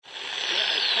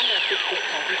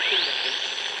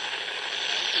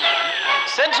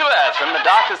Sent to Earth from the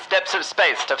darkest depths of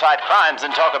space to fight crimes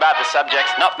and talk about the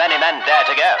subjects not many men dare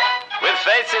to go. With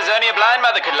faces only a blind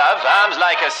mother could love, arms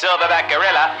like a silverback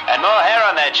gorilla, and more hair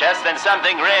on their chest than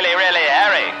something really, really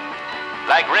hairy.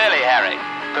 Like really hairy.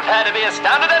 Prepare to be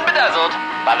astounded and bedazzled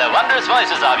by the wondrous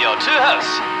voices of your two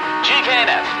hosts, GK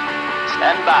and F.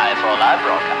 Stand by for live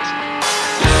broadcast.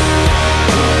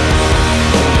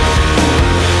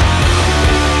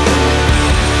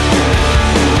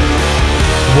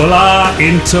 Voila,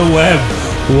 interweb.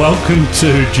 Welcome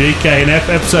to GK and F,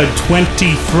 episode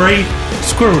 23,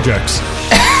 Squirrel Jokes.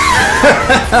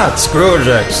 Squirrel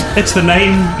Jokes. It's the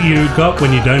name you got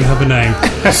when you don't have a name.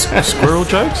 Squirrel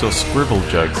jokes or scribble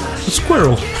jokes?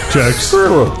 Squirrel Jokes.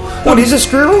 Squirrel. What is a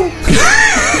squirrel?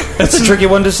 That's a tricky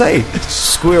one to say.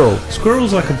 Squirrel.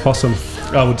 Squirrel's like a possum,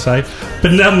 I would say.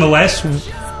 But nonetheless,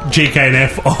 GK and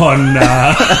F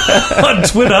on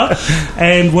Twitter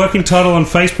and Working Title on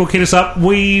Facebook. Hit us up.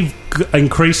 We've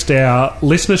increased our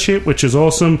listenership, which is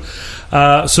awesome.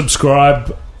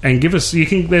 Subscribe and give us.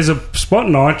 There's a spot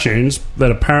in iTunes that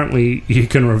apparently you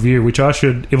can review, which I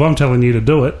should. If I'm telling you to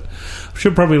do it, I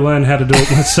should probably learn how to do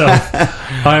it myself.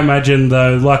 I imagine,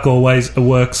 though, like always, it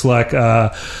works like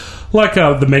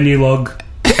the menu log.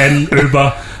 And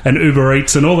Uber and Uber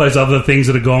Eats and all those other things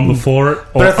that have gone before it.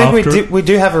 But I think we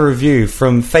do have a review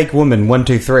from Fake Woman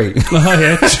 123. Oh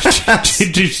yeah,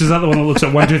 she's another one that looks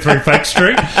at 123 Fake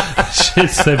Street.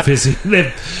 They're busy.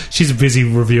 She's a busy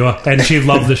reviewer, and she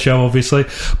loved the show, obviously.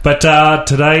 But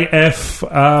today,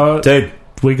 Dude,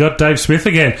 we got Dave Smith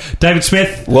again. David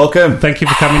Smith, welcome. Thank you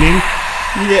for coming in.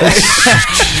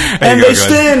 Yes. And they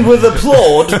stand with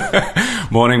applaud.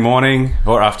 Morning,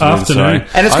 or afternoon. Sorry.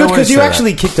 And it's good because you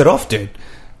actually kicked it off, dude.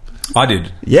 I did.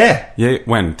 Yeah.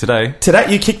 When? Today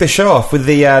you kicked the show off with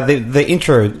the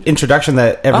introduction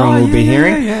that everyone will be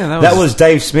hearing. Yeah, that was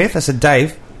Dave Smith. I said,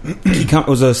 Dave, it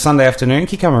was a Sunday afternoon.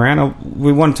 Can you come around?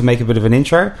 We wanted to make a bit of an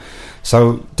intro.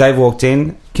 So Dave walked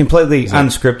in, completely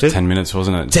unscripted. 10 minutes,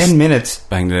 wasn't it? 10 minutes.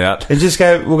 Banged it out. And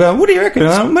we'll go, what do you reckon?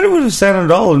 I might have sounded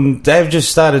at all. And Dave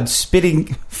just started spitting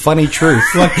funny truth.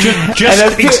 Like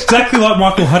just exactly like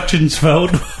Michael Hutchins felt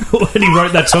when he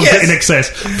wrote that song for In Excess.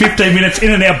 15 minutes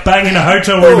in and out, bang in a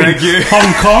hotel room in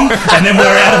Hong Kong, and then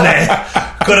we're out of there.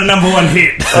 Got a number one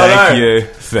hit.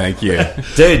 Thank you.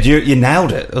 Dude, you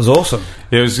nailed it. It was awesome.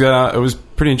 It was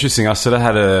pretty interesting. I sort of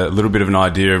had a little bit of an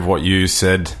idea of what you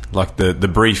said, like the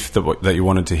brief that you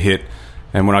wanted to hit.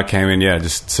 And when I came in,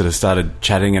 just sort of started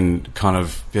chatting and kind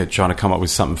of trying to come up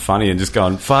with something funny and just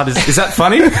going, Fart, is that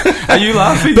funny? Are you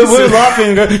laughing? But we're laughing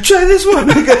and go, try this one.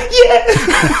 And go,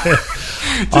 yeah.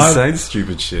 Just saying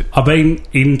stupid shit. I've been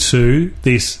into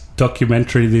this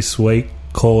documentary this week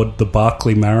called The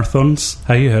Barkley Marathons.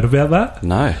 Have you heard about that?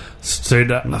 No. So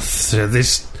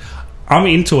I'm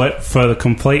into it for the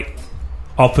complete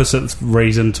opposite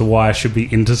reason to why I should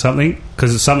be into something,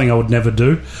 because it's something I would never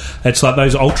do. It's like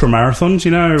those ultra marathons,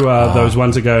 those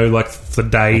ones that go like for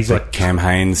days, like Cam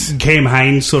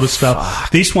Hanes sort of stuff.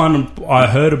 Fuck. This one I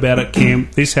heard about it.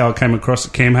 This is how I came across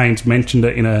it. Cam Hanes mentioned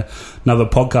it in another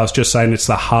podcast, just saying it's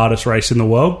the hardest race in the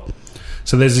world.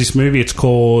 So there's this movie. It's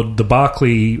called The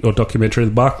Barkley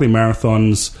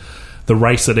Marathons, the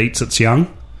race that eats its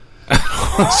young.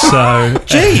 So,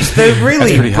 jeez, they're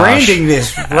really branding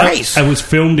this race. It was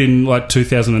filmed in like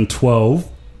 2012,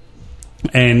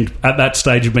 and at that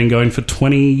stage, it's been going for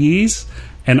 20 years,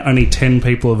 and only 10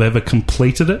 people have ever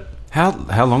completed it. How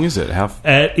long is it?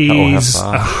 It is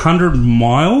 100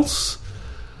 miles,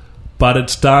 but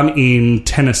it's done in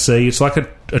Tennessee. It's like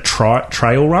a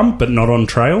trail run, but not on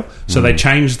trail. So they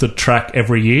change the track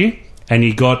every year, and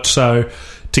you got to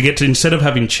get to, instead of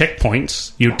having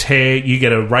checkpoints, you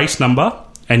get a race number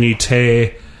and you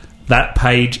tear that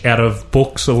page out of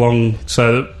books along,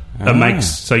 so it makes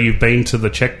so you've been to the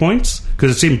checkpoints,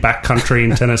 because it's in backcountry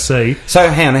in Tennessee. So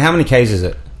how many Ks is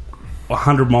it?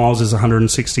 100 miles is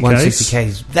 160 Ks. 160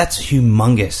 Ks. That's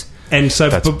humongous. And so,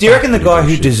 do you reckon the guy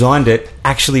who designed it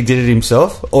actually did it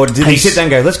himself, or did he sit down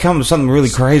and go, "Let's come up with something really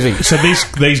crazy"? So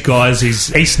these guys,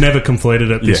 he's never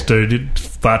completed it. This dude,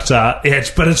 but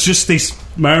it's just this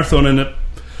marathon, and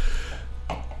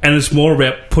it's more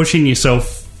about pushing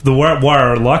yourself. Why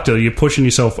I liked it, you're pushing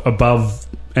yourself above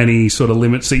any sort of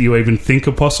limits that you even think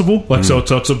are possible. Like so,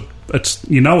 it's it's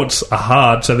a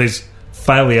hard. So there's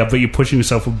failure, but you're pushing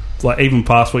yourself like even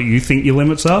past what you think your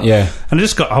limits are. Yeah. And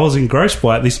I was engrossed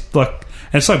by it. And it's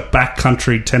like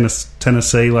backcountry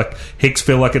Tennessee, like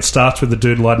Hicksville. Like it starts with the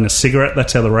dude lighting a cigarette.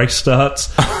 That's how the race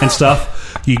starts and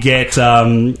stuff. You get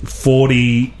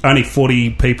 40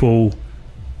 people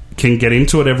can get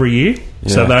into it every year,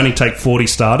 so they only take 40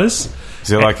 starters. Is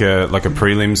there like a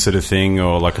prelim sort of thing,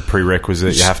 or like a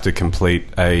prerequisite? You have to complete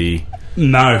a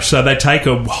No, so they take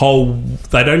a whole.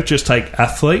 They don't just take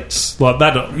athletes like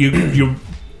that.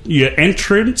 Your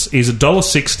entrance is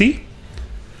 $1.60,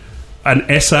 an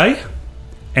essay,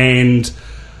 and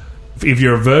if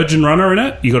you're a virgin runner in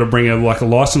it, you got to bring a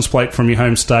license plate from your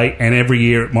home state, and every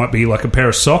year it might be like a pair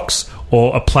of socks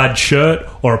or a plaid shirt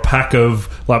or a pack of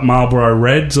like Marlboro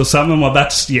Reds or something. Like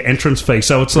that's your entrance fee.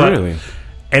 So it's like, Really?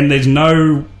 and there's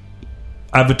no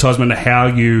advertisement of how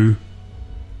you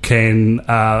can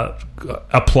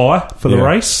apply for the Yeah.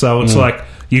 race. So it's like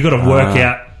you got to work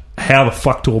out how the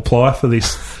fuck to apply for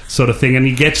this sort of thing, and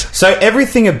you get So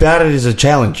everything about it is a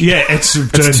challenge. it's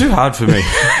It's too hard for me.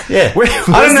 Yeah. Where's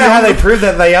I don't know how they prove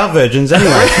that they are virgins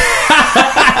anyway.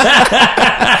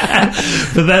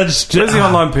 but that's just, Where's the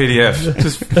online PDF?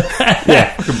 Just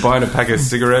fucking buying a pack of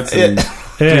cigarettes and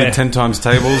doing 10 times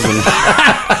tables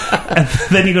and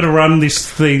then you got to run this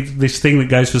thing that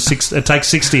goes for six. It takes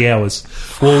 60 hours.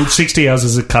 Well, 60 hours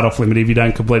is a cut-off limit. If you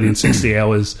don't complete it in 60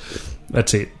 hours,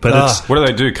 that's it. But it's what do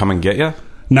they do? Come and get you?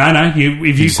 no.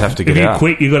 If you just have to get if you out.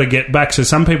 quit, you got to get back. So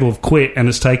some people have quit, and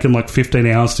it's taken like 15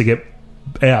 hours to get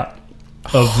out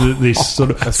of this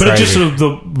sort of. But it just crazy. sort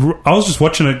of I was just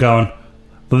watching it, going,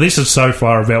 well, this is so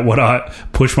far about what I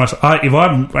push myself. If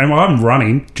I'm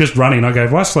running, I go,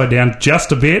 if I slow down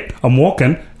just a bit, I'm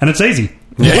walking, and it's easy.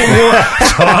 So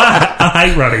I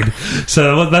hate running.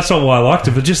 So that's not why I liked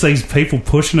it. But just these people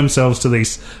pushing themselves to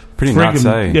these Pretty nuts,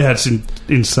 eh? Yeah, it's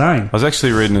insane. I was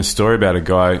actually reading a story about a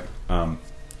guy.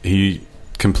 He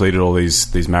completed all these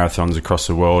marathons across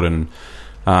the world, and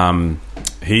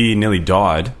he nearly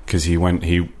died because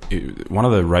one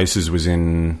of the races was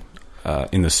in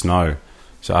the snow,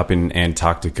 so up in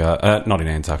Antarctica, not in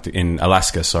Antarctica, in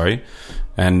Alaska, sorry.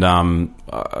 And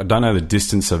I don't know the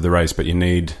distance of the race, but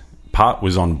part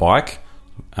was on bike.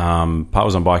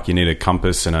 You need a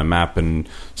compass and a map, and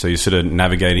so you're sort of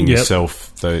navigating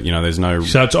yourself. There's no.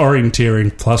 So it's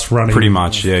orienteering plus running. Pretty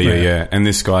much, yeah. And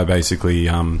this guy basically,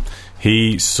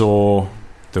 he saw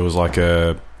there was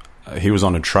he was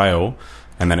on a trail,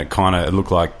 and then it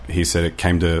looked like, he said it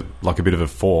came to like a bit of a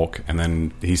fork, and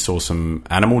then he saw some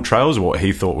animal trails, what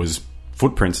he thought was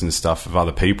footprints and stuff of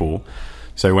other people.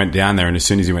 So he went down there, and as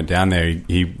soon as he went down there,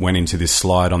 he went into this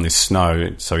slide on this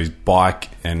snow. So his bike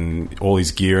and all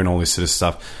his gear and all this sort of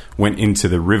stuff went into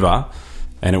the river,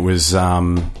 and it was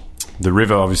the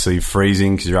river obviously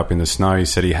freezing because you're up in the snow. He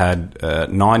said he had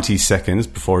 90 seconds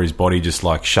before his body just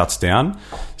like shuts down.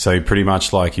 So he pretty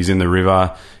much he's in the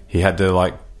river. He had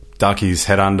to duck his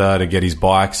head under to get his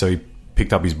bike. So he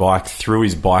picked up his bike, threw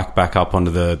his bike back up onto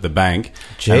the bank.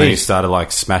 Jeez. And then he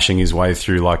started smashing his way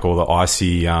through all the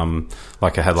icy,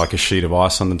 it had a sheet of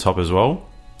ice on the top as well.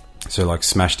 So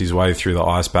smashed his way through the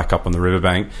ice back up on the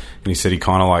riverbank. And he said he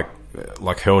kind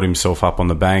of hurled himself up on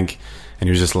the bank, and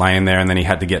he was just laying there, and then he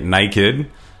had to get naked.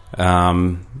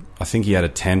 I think he had a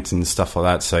tent and stuff like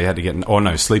that, so he had to get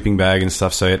sleeping bag and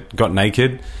stuff. So he got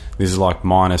naked. This is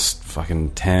minus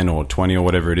fucking 10 or 20 or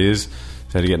whatever it is. So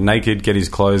he had to get naked, get his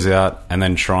clothes out, and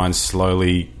then try and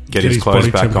slowly get his clothes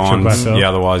body back on. temperature back up. Yeah,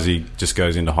 otherwise he just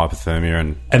goes into hypothermia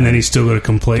and then he's still got to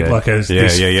complete this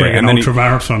friggin' ultra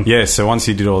marathon. Yeah, so once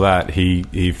he did all that,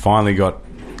 he finally got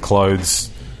clothes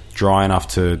dry enough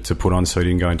to put on, so he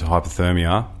didn't go into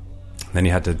hypothermia. Then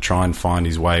he had to try and find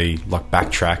his way,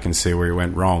 backtrack and see where he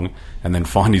went wrong, and then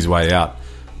find his way out.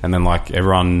 And then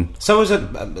everyone. So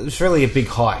it's really a big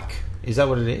hike. Is that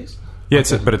what it is? Yeah,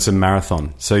 but it's a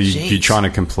marathon, so you're trying to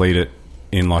complete it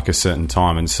in a certain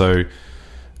time. And so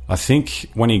I think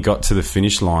when he got to the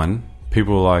finish line,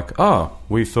 people were like, "Oh,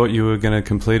 we thought you were going to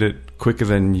complete it quicker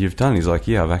than you've done." He's like,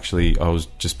 "Yeah, I was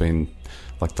just been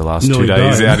the last Nearly 2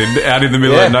 days died. out in the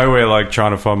middle of nowhere,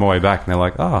 trying to find my way back." And they're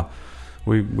like, "Oh,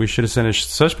 we should have sent a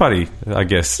search party, I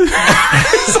guess."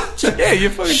 Yeah, you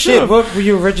fucking Shit, should. what were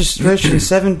your registration?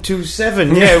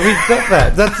 727. Yeah, we got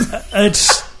that.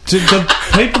 That's The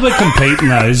people that compete in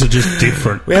those are just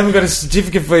different. we haven't got a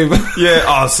certificate for you. Yeah.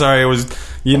 Oh, sorry. It was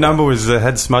your number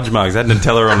had smudge marks. It had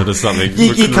Nutella on it or something.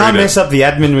 You can't mess up the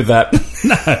admin with that.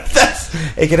 No,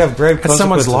 it could have grave That's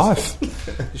someone's consequences.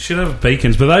 life. You should have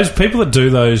beacons, but those people that do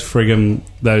those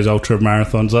ultra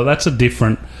marathons, that's a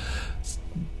different.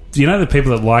 You know the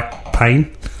people that like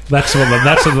pain. That's who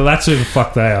the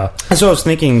fuck they are. That's what I was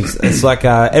thinking. It's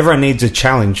everyone needs a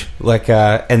challenge.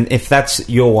 And if that's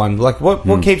your one,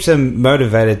 what keeps them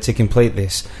motivated to complete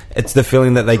this? It's the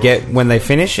feeling that they get when they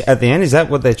finish at the end. Is that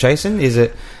what they're chasing? Is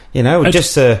it,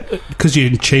 just because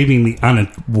you're achieving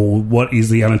what is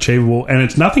the unachievable,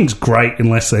 and nothing's great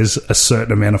unless there's a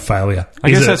certain amount of failure.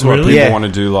 I guess that's what really? people want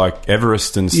to do,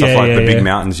 Everest and stuff the big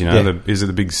mountains. Yeah. Is it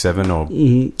the Big Seven or?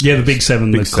 The Big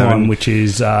Seven, Big the climb, Seven. which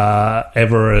is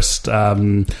Everest,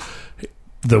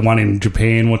 the one in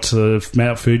Japan. What's the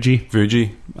Mount Fuji?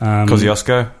 Fuji,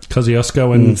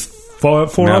 Kosciuszko, and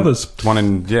four others. One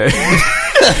in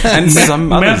and some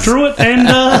Mount others. Druitt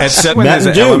and Except when there's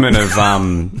an element of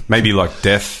maybe like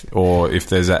death, or if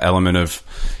there's an element of,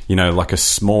 you know, like a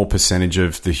small percentage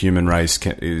of the human race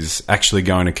is actually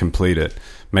going to complete it.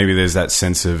 Maybe there's that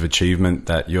sense of achievement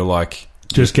that you're like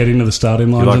just getting to the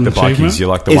starting line. You're like and the bikies. You're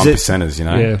like the 1%ers. You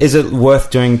know. Yeah. Is it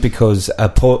worth doing because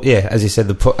as you said,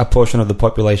 a portion of the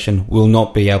population will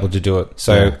not be able to do it.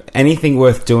 So anything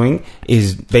worth doing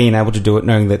is being able to do it,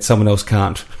 knowing that someone else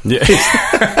can't. Yeah.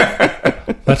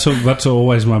 That's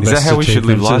always my best. Is that how we should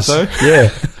live life, though? Yeah.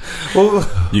 Well,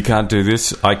 you can't do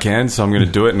this. I can, so I'm going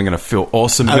to do it, and I'm going to feel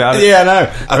awesome about it. Yeah,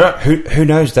 I know. Who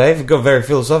knows, Dave? It got very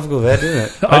philosophical there,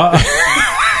 didn't it?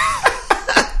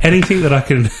 Anything that I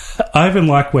can. I even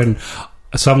like when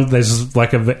there's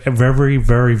like a very,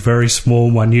 very, very small,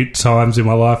 minute times in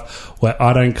my life where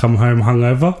I don't come home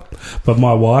hungover, but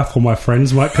my wife or my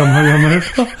friends might come home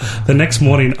hungover. The next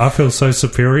morning, I feel so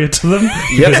superior to them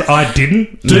because I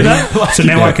didn't do that. So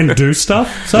now I can do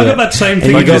stuff. So I got that same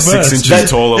thing. Like you're 6 inches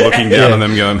taller, looking down on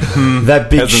them, going, that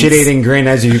big shit-eating grin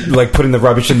as you like putting the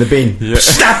rubbish in the bin. Yeah.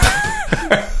 Stop.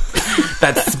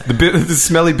 That's the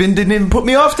smelly bin didn't even put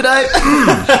me off today.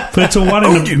 But it's a 1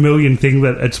 in a million thing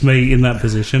that it's me in that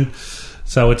position.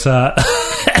 So it's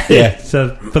yeah.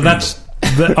 So, but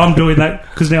I'm doing that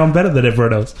because now I'm better than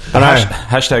everyone else.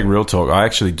 Hashtag real talk. I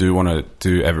actually do want to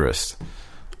do Everest.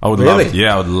 I would love.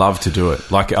 Yeah, I would love to do it.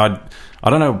 Like I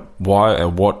don't know why or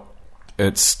what.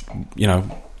 It's, you know,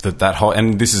 that whole,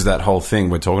 and this is that whole thing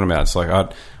we're talking about. It's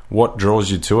like what draws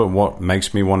you to it? What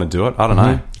makes me want to do it? I don't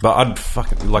know. But I'd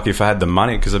fucking, like, if I had the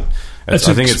money, because I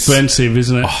think it's expensive,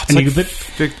 isn't it? Oh,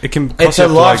 it can. It's a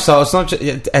lifestyle. It's not.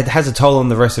 It has a toll on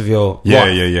the rest of your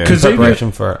life. Yeah.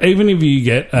 Preparation for it. Even if you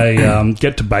get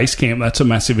to base camp, that's a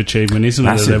massive achievement, isn't it?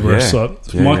 At Everest,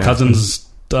 my cousin's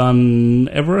done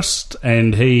Everest,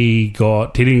 and he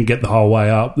didn't get the whole way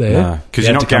up there because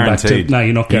you're not guaranteed.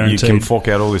 You're not guaranteed. You can fork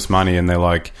out all this money, and they're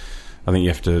like, I think you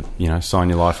have to, you know, sign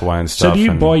your life away and stuff. So do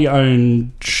you buy your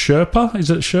own Sherpa?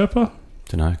 Is it Sherpa?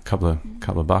 Don't know, a couple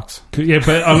of bucks. Yeah,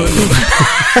 but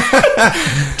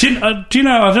do you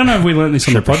know? I don't know if we learned this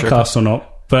on the podcast or not,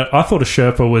 but I thought a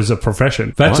Sherpa was a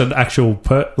profession. That's an actual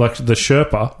like the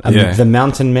Sherpa, the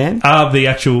mountain man, are the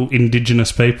actual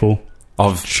indigenous people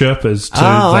of Sherpas to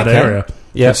that area.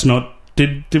 Yeah, it's not.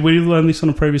 Did we learn this on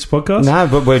a previous podcast? No,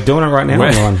 but we're doing it right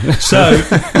now. So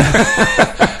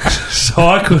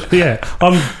I could,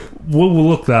 we'll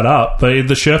look that up. But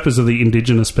the Sherpas are the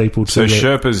indigenous people. So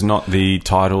Sherpa's not the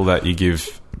title that you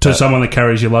give to someone that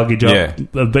carries your luggage up. Yeah.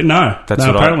 But no,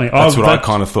 apparently. That's what I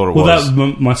kind of thought it was.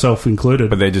 Well, that myself included.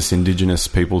 But they're just indigenous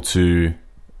people to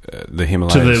the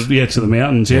Himalayas. To the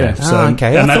mountains, yeah. So,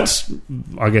 okay.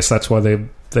 I guess that's why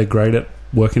they're great at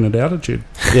working at altitude.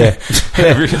 Yeah.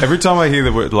 every time I hear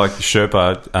the word like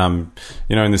Sherpa,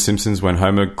 you know, in The Simpsons when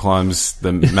Homer climbs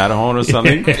the Matterhorn or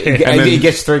something, and then he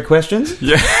gets 3 questions.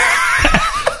 Yeah.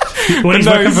 When he's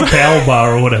looking for Power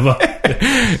Bar or whatever.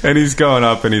 And he's going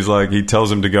up and he's like, he tells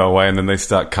them to go away, and then they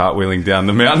start cartwheeling down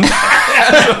the mountain.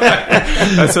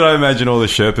 That's what I imagine all the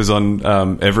Sherpas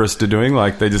on Everest are doing.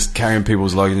 Like, they're just carrying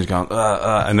people's luggage and going,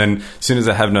 and then as soon as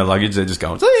they have no luggage, they're just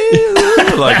going,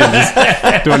 like, and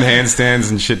just doing handstands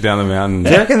and shit down the mountain.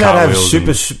 Do you reckon they'd have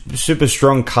super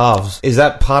strong calves? Is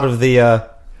that part of the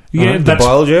the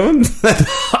biology of them?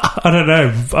 I don't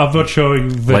know. I'm not sure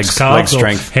if it's calves or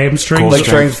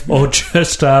hamstrings or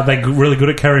just they're really good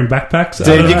at carrying backpacks.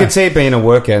 Dude, you can see it being a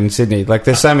workout in Sydney. Like,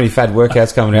 there's so many fad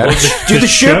workouts coming out. Do the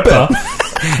Sherpa.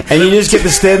 And you just get the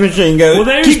step machine and go,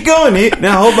 keep going here.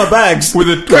 Now hold my bags. With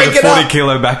a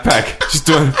 40-kilo backpack.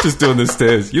 Just doing the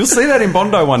stairs. You'll see that in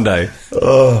Bondi one day.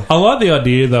 I like the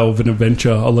idea, though, of an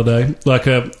adventure holiday. Like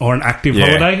or an active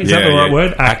holiday. Is that the right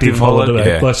word? Active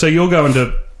holiday. Yeah. Like, so you're going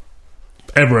to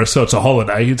Everest, so it's a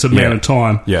holiday. It's a amount of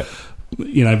time. Yeah.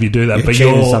 You know, if you do that. But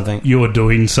you're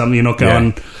doing something. You're not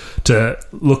going to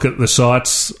look at the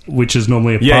sites, which is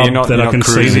normally a pub that I can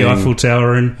see the Eiffel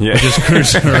Tower in. Yeah. Just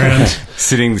cruising around.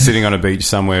 Sitting on a beach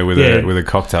somewhere with a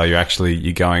cocktail. You're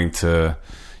going to...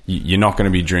 You're not going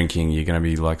to be drinking. You're going to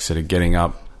be, like, sort of getting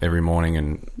up every morning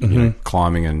and you know,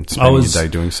 climbing and spending your day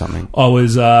doing something. I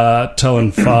was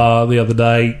telling Far the other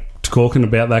day, talking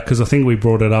about that, because I think we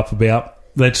brought it up about...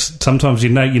 That's sometimes, you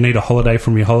know, you need a holiday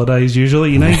from your holidays.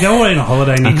 Usually, you know, you go away on a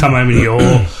holiday and you come home and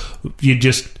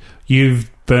you've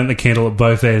burnt the candle at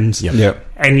both ends. Yep.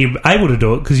 And you're able to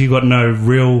do it because you've got no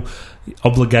real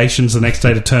obligations the next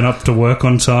day to turn up to work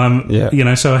on time. Yep. You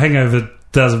know, so a hangover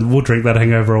we'll drink that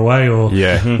hangover away or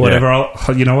Yeah. whatever.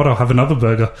 You know what? I'll have another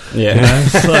burger. Yeah. You know?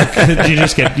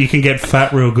 It's like, you can get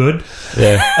fat real good.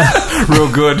 Yeah.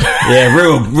 Real good. Yeah,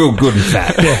 real good and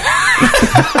fat.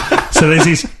 So there's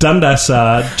this Dundas,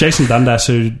 Jason Dundas,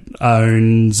 who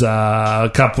owns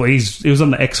a couple. He was on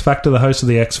the X Factor, the host of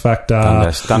the X Factor.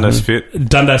 Dundas Fit.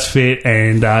 Dundas Fit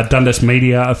and Dundas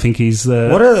Media. I think he's the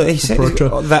What are he said? approacher.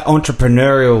 That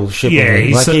entrepreneurial shit. Yeah,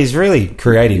 He's really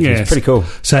creative. Yeah, He's pretty cool.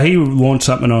 So he launched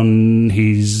something on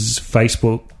his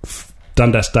Facebook,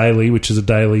 Dundas Daily, which is a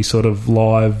daily sort of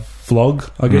live vlog,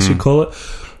 I guess you'd call it,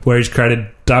 where he's created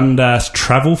Dundas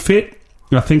Travel Fit,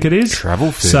 I think it is.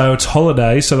 Travel Fit. So it's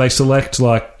holidays, so they select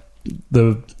go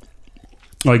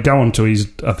onto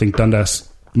his, I think, Dundas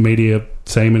Media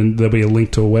team, and there'll be a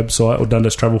link to a website or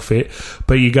Dundas Travel Fit.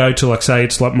 But you go to, like, say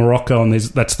it's like Morocco, and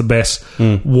that's the best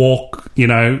walk, you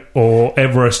know, or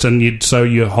Everest, and so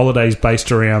your holiday's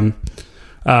based around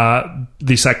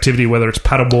this activity, whether it's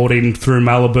paddleboarding through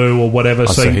Malibu or whatever.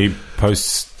 So he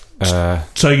posts.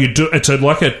 So you do. It's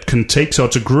like a critique. So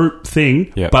it's a group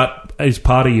thing. Yep. But as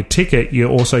part of your ticket, you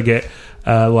also get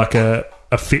like a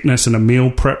fitness and a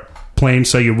meal prep plan.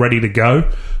 So you're ready to go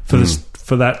for this,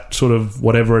 for that sort of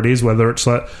whatever it is. Whether it's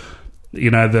like, you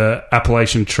know, the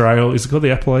Appalachian Trail. Is it called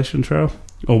the Appalachian Trail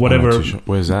or whatever? I'm not too sure.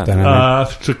 Where's that?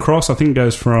 It's across. I think it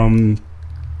goes from.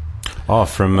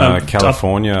 From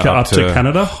California up to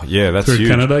Canada. Yeah, that's through huge.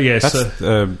 Canada. Yeah, That's,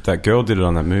 so, that girl did it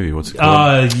on that movie. What's it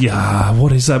called? yeah.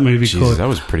 What is that movie Jesus, called? that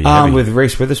was pretty heavy. With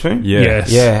Reese Witherspoon? Yeah. Yes.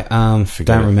 Yeah, Forget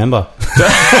don't it. remember.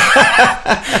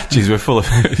 Jeez, we're full of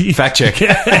fact check.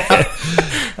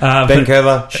 Ben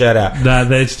Cover, shout out. No,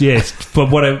 that's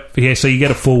but whatever. Yeah, so you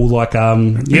get a full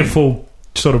full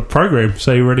sort of program,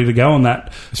 so you're ready to go on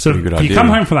that. So pretty good you idea. come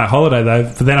home from that holiday though,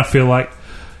 but then I feel like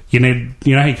you need,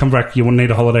 you know, how you come back, you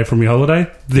need a holiday from your holiday.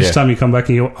 This Yeah. time you come back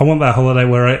and I want that holiday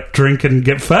where I drink and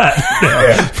get fat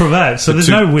from that. So there's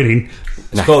no winning.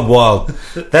 It's called Wild.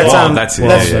 That's Wild, that's it.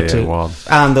 That's Yeah, it. Wild.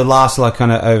 The last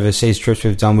kind of overseas trips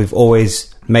we've done, we've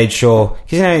always made sure,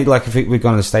 because you know, like if we've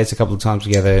gone to the States a couple of times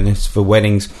together and it's for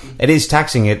weddings, it is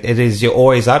taxing. It is, you're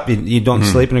always up, you don't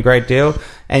sleeping a great deal,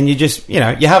 and you just, you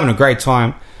know, you're having a great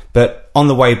time. But on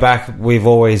the way back, we've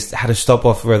always had to stop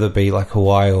off, whether it be like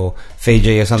Hawaii or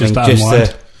Fiji or something, Just to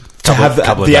unwind. to have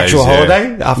couple of the days, actual yeah.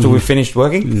 holiday after we've finished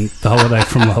working. The holiday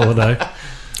from the holiday.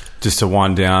 Just to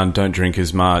wind down, don't drink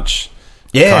as much.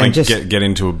 Yeah, Kind and of just get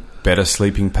into a better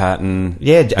sleeping pattern.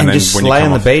 yeah, and then just when you lay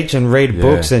come on the off- beach and read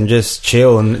books and just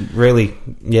chill and really,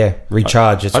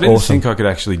 recharge. It's I didn't awesome. think I could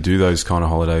actually do those kind of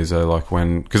holidays though. Like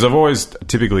because I've always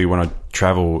typically when I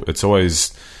travel, it's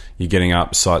always you're getting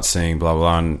up, sightseeing, blah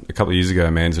blah. And a couple of years ago,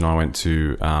 Mans and I went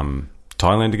to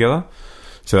Thailand together.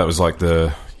 So that was like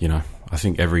I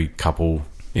think every couple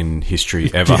in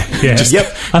history ever. Yeah. Just-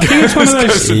 I think it's one of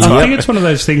those. Yep. I think it's one of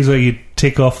those things where you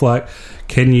tick off like,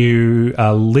 can you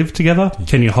live together?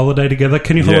 Can you holiday together?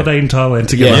 Can you Yeah. holiday in Thailand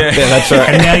together? Yeah, that's right.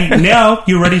 And now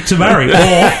you're ready to marry,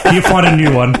 or you find a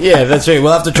new one. Yeah, that's right.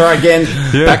 We'll have to try again.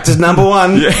 Yeah. Back to number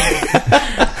one.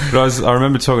 But I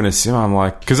remember talking to Sim. I'm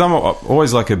like, because I'm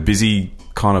always like a busy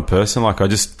kind of person. Like I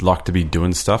just like to be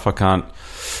doing stuff. I can't,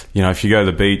 if you go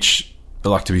to the beach, I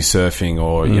like to be surfing,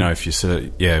 or if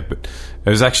you But it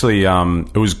was actually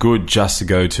it was good just to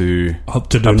go to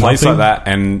To do a place nothing. like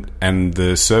that, and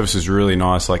the service is really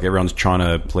nice. Like everyone's trying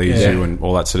to please Yeah. you and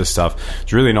all that sort of stuff.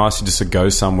 It's really nice to just go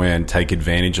somewhere and take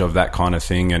advantage of that kind of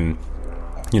thing, and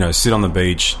sit on the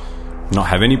beach, not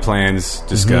have any plans,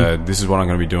 just go. This is what I'm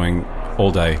going to be doing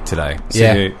all day today. Sit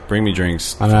Yeah. here, bring me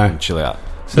drinks, I know. and chill out.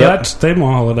 So Yep. they're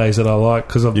my holidays that I like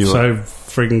because I'm You so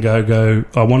freaking go.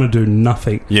 I want to do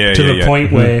nothing. Yeah, to yeah, the yeah.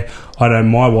 point where I know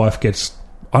my wife gets.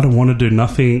 I don't want to do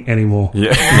nothing anymore.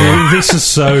 Yeah. This is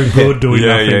so good doing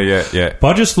Yeah, nothing. yeah. But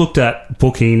I just looked at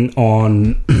booking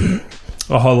on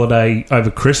a holiday over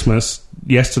Christmas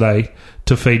yesterday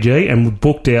to Fiji, and we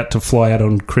booked out to fly out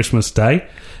on Christmas Day.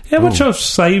 How much I've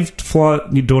saved you're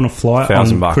doing a flight on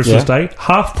 $1,000, Christmas yeah. Day?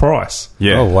 Half price.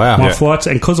 Yeah. Oh, wow. My Yeah. flights,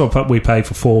 and because we pay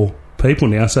for 4 people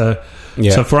now, so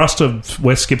for us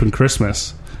we're skipping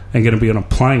Christmas and going to be on a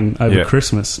plane over Yeah.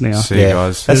 Christmas now. See you Yeah.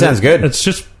 guys. That sounds good. It's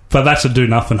just, but that's a do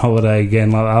nothing holiday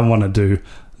again. Like I want to do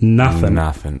nothing.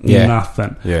 Nothing. Yeah.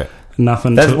 Nothing. Yeah.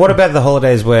 Nothing. What about the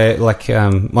holidays where, like,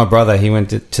 my brother, he went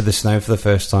to the snow for the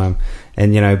first time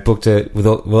and, booked it with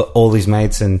all his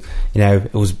mates, and,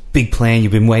 it was a big plan.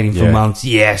 You've been waiting for Yeah. months.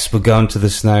 Yes, we're going to the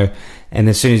snow. And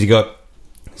as soon as he got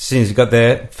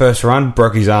there, first run,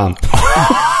 broke his arm.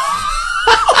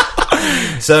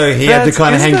 So he had to That's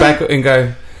kind of hang insane. back and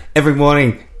go every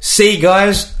morning, see you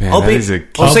guys, Man, I'll that is a see you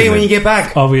when compliment. you get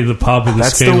back. I'll be at the pub in the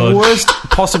That's ski the lodge. worst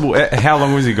possible. How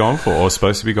long was he gone for, or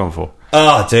supposed to be gone for?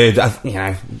 Oh, dude,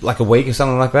 like a week or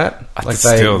something like that. Like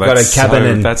Still, got a cabin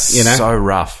and that's so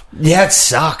rough. Yeah, it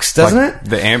sucks, doesn't Like, it?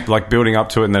 The amp, like building up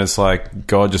to it, and then it's like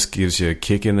God just gives you a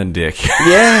kick in the dick.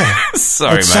 Yeah,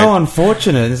 Sorry, it's mate. so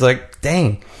unfortunate. It's like,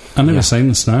 dang. I've never seen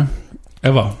the snow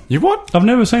ever. You what? I've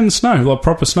never seen the snow, like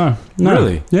proper snow. No.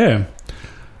 Really? Yeah.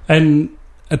 And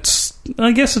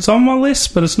I guess it's on my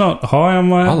list, but it's not high on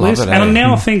my I love list. it, And eh?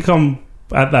 now I think I'm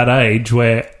at that age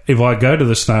where if I go to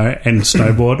the snow and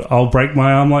snowboard, I'll break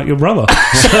my arm like your brother.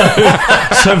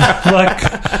 So like,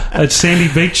 it's sandy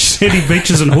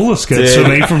beaches and hula skirts for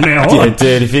me from now on. Yeah,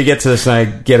 dude, if you get to the snow,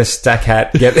 get a stack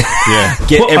hat, get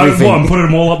everything. I'm putting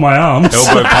them all up my arms.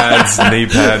 Elbow pads, knee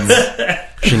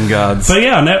pads, shin guards. But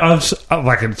yeah,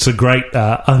 it's a great.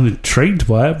 I'm intrigued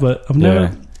by it, but I've never.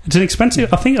 Yeah. It's an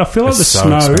expensive. I feel like It's the so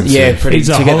snow. expensive. Yeah, pretty It's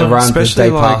a to get the whole- run, the Especially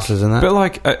day passes and that. But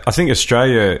like, I think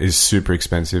Australia is super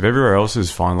expensive. Everywhere else is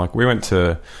fine. Like, I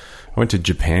went to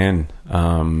Japan,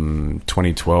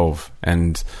 2012,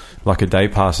 and like a day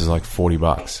pass is like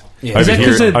 $40. Yeah. Is that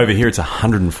 'cause Over here, it's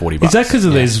 $140. Is that because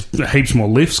there's heaps more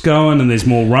lifts going and there's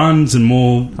more runs and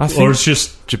more, I think- or it's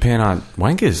just Japan aren't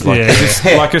wankers? Like, Yeah. they're just,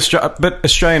 like but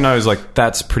Australia knows like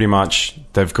that's pretty much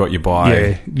they've got you by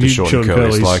Yeah, the short and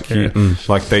curlies. Like, yeah.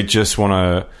 like they just want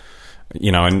to,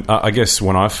 And I guess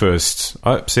when I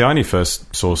only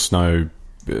first saw snow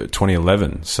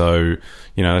 2011. So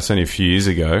that's only a few years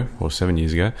ago, or 7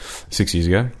 years ago, 6 years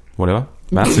ago, whatever.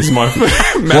 Maths is my I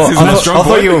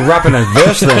thought you were rapping a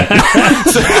verse then.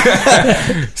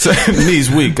 So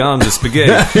knees weak, arms are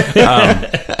spaghetti.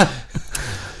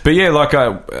 But yeah, like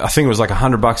I think it was like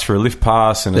 $100 for a lift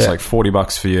pass, and it's like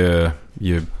 $40 for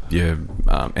your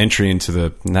entry into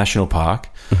the national park.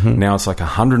 Mm-hmm. Now it's like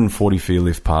 $140 for your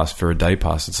lift pass for a day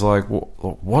pass. It's like,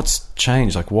 what's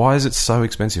changed? Like, why is it so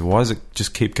expensive? Why does it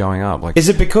just keep going up? Like, Is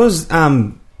it because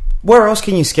where else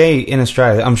can you ski in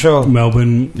Australia? I'm sure.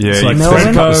 Melbourne. yeah, it's you like Melbourne?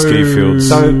 can Franco, ski fields,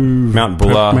 So- Mount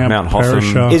Buller, Mount Hotham.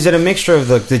 Perisher. Is it a mixture of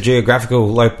the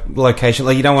geographical location?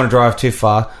 Like, you don't want to drive too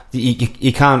far.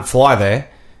 You can't fly there.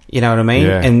 You know what I mean?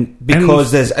 Yeah. And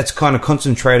because it's kind of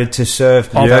concentrated to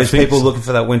serve I those think people so. looking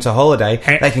for that winter holiday,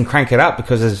 And- they can crank it up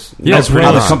because there's Yeah, no pretty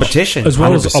other much. competition. as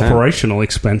well as 100%. operational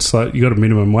expense. Like, you got a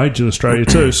minimum wage in Australia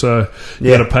too, so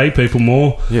you Yeah. got to pay people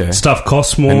more. Yeah. Stuff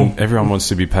costs more. And everyone wants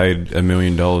to be paid $1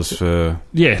 million for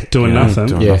Doing nothing.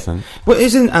 Doing Yeah. nothing. Well,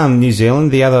 isn't New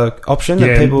Zealand the other option that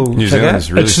Yeah, people New check Zealand out? is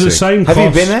really It's sick. the same. Have you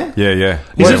cost. been there? Yeah, yeah.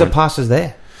 Where's it- the passes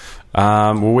there?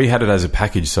 Well, we had it as a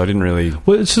package, so I didn't really.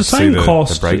 Well, it's the see same the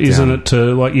cost, breakdown. isn't it?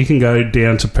 To like, you can go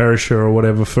down to Perisher or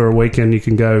whatever for a weekend. You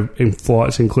can go in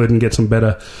flights included and get some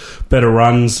better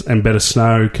runs and better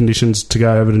snow conditions to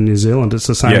go over to New Zealand. It's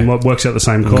the same. Yeah. It works out the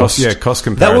same cost. Cost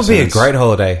comparison. That would be a great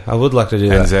holiday. I would like to do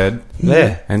that. NZ.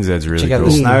 Yeah. NZ's really Check out cool.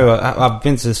 the snow. I've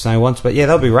been to the snow once, but yeah,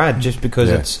 that'll be rad just because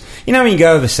Yeah. it's... when you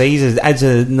go overseas, it adds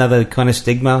another kind of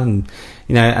stigma and,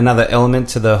 another element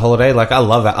to the holiday. Like, I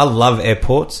love that. I love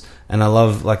airports and I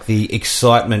love, like, the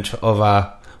excitement of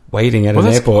waiting at an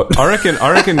airport. I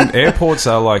reckon airports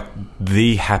are like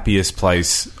the happiest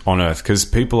place on earth because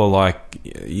people are like,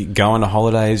 you going to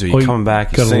holidays or you're Or you coming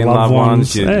back, got you're seeing loved loved ones.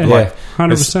 ones. You, Yeah. like,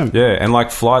 100%. Yeah, and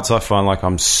like flights, I find like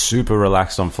I'm super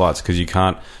relaxed on flights because you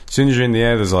can't. As soon as you're in the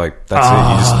air, there's like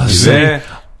that's it. You're there.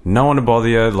 No one to bother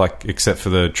you, like except for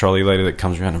the trolley lady that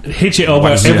comes around and Hit your elbow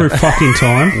whacks you. every fucking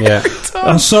time. Yeah.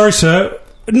 I'm sorry, sir.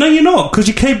 No, you're not, because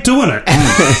you keep doing it.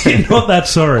 You're not that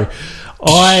sorry.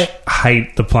 I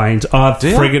hate the planes. Do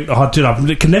you? Dude,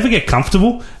 I can never get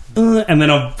comfortable. And then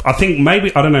I think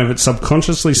maybe, I don't know if it's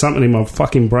subconsciously something in my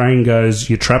fucking brain goes,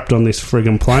 you're trapped on this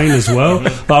friggin' plane as well.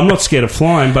 Like, I'm not scared of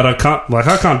flying, but I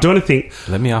can't do anything.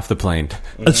 let me off the plane.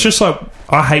 It's just like,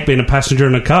 I hate being a passenger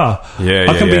in a car. Yeah,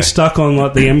 I can yeah. be stuck on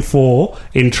like the M4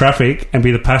 in traffic and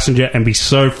be the passenger and be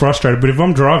so frustrated. But if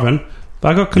I'm driving,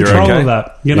 I got control okay. of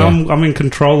that. Yeah. I'm in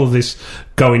control of this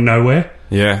going nowhere.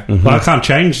 Yeah, But I can't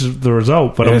change the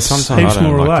result. But yeah. I'm Sometimes heaps I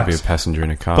don't more like to be a relaxed. passenger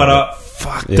in a car. But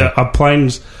fuck Yeah. that.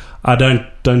 Planes, I don't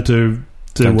do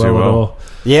Don't well do at well. all.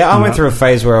 Yeah, I went No. through a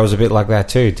phase where I was a bit like that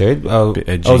too, dude. Bit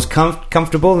edgy. I was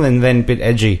comfortable and then a bit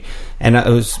edgy, and a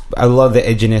lot of the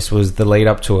edginess was the lead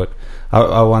up to it.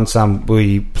 I once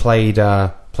we played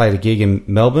a gig in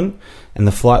Melbourne, and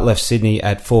the flight left Sydney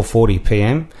at 4:40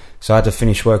 p.m. So I had to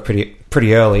finish work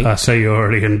pretty early. I see you're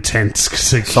already intense.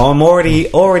 So I'm already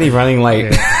running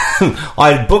late.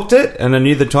 I had booked it and I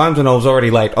knew the times, and I was already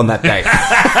late on that day.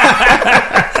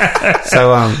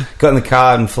 So got in the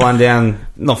car and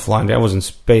not flying down, I wasn't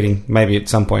speeding. Maybe at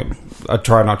some point I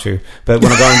tried not to, but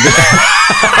when I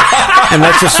go and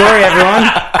that's the story,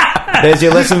 everyone. There's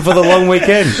your lesson for the long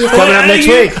weekend. Coming up next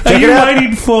week. Are Check you it out.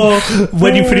 waiting for,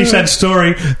 when you finish that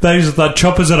story, those the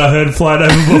choppers that I heard flying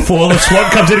over before, the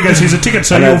SWAT comes in and goes, here's a ticket,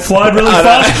 so you'll fly really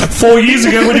fast 4 years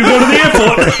ago when you go to the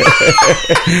airport.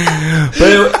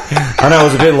 I know, it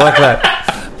was a bit like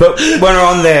that. But when we're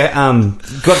on there,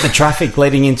 got the traffic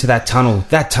leading into that tunnel.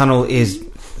 That tunnel is...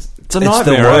 It's a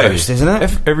nightmare, the worst, isn't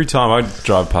it? Every time I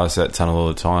drive past that tunnel all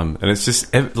the time, and it's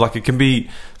just like it can be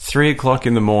 3 o'clock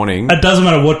in the morning. It doesn't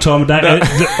matter what time of day.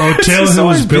 I'll tell you who it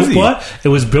was built by. It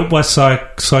was built by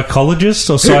psychologists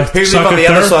or Who's on the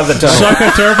other side of the tunnel?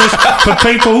 Psychotherapists for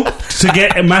people to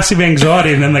get massive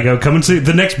anxiety, and then they go, come and see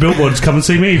the next billboards. Come and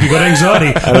see me if you've got anxiety.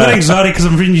 I've got anxiety because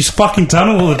I'm in this fucking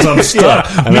tunnel all the time.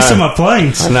 I'm missing my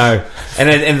planes. I know,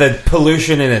 and the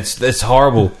pollution in it's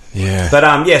horrible. Yeah, but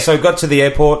so I got to the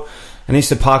airport. And I used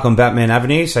to park on Batman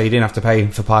Avenue, so you didn't have to pay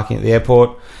for parking at the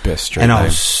airport. Best street And name. I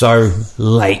was so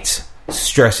late,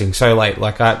 stressing so late.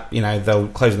 Like they were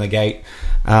closing the gate.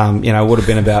 It would have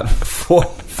been about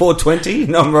 4:20.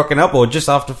 And I'm rocking up, or just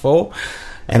after 4.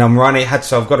 And I'm running.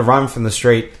 So I've got to run from the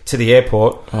street to the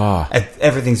airport. Oh.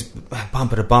 Everything's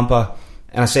bumper to bumper.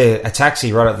 And I see a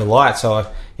taxi right at the light. So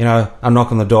I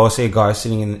knock on the door. I see a guy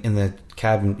sitting in the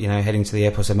cab and heading to the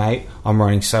airport. I said, mate, I'm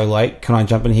running so late, can I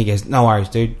jump in? He goes, no worries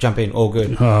dude, jump in, all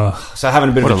good. So having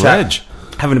a bit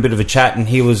of a chat, and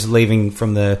he was leaving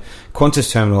from the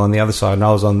Qantas terminal on the other side and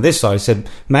I was on this side. I said,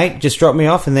 mate, just drop me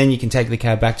off and then you can take the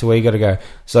cab back to where you got to go.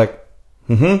 It's like,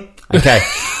 okay.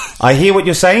 I hear what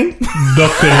you're saying.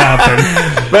 Not gonna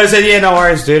happen. But I said, yeah, no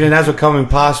worries dude. And as we're coming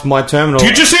past my terminal,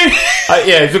 Did you see?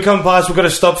 as we're coming past, we've got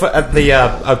to stop at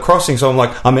the crossing. So I'm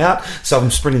like, I'm out. So I'm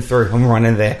sprinting through. I'm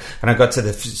running there. And I got to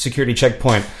the security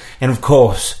checkpoint. And of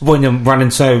course, when you're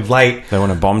running so late, they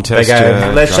want a bomb test. They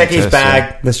go, let's check his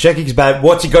bag. Yeah. Let's check his bag.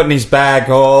 What's he got in his bag?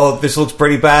 Oh, this looks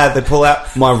pretty bad. They pull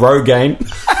out my Rogaine.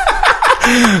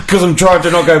 Because I'm trying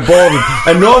to not go bald.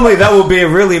 And normally that would be a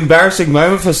really embarrassing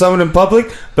moment for someone in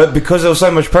public. But because there was so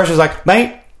much pressure, it's like,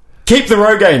 mate, keep the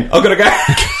Rogaine. I've got to go.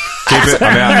 Keep it,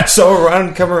 I'm out. So I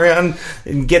run, come around,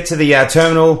 and get to the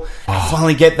terminal. I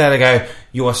finally get there. I go,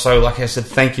 you are so lucky. I said,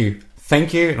 thank you.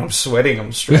 And I'm sweating.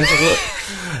 I'm stressing.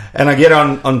 And I get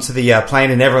onto the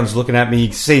plane, and everyone's looking at me.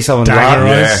 You see someone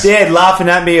laughing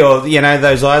at me, or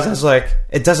those eyes. I was like,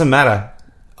 it doesn't matter.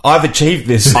 I've achieved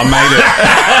this. I made it.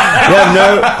 You have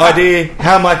no idea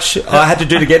how much I had to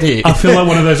do to get here. I feel like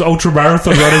one of those ultra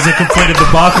marathon runners that completed the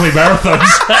Barkley marathons.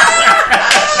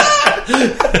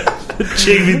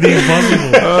 Achieving the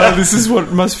impossible. This is what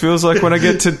it must feels like when I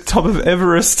get to top of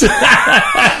Everest.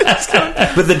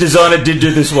 But the designer did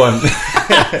do this one.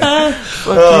 Man.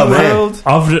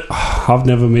 I've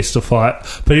never missed a flight.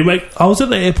 But I was at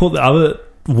the airport the other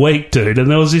week, dude,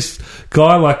 and there was this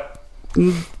guy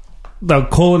they were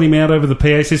calling him out over the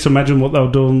PA system. Imagine what they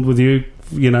were doing with you,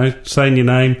 saying your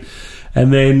name.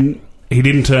 And then he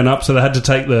didn't turn up, so they had to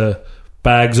take the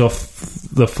bags off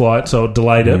the flight, so it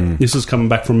delayed it. This was coming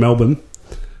back from Melbourne.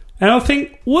 And I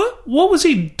think, what was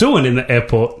he doing in the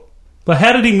airport? Like,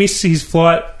 how did he miss his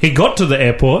flight? He got to the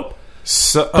airport.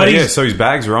 So his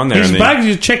bags were on there. His bags,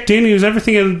 he checked in, he was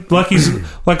everything, and he's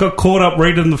got caught up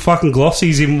reading the fucking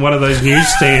glossies in one of those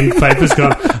newsstand papers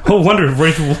going, I wonder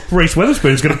if Reece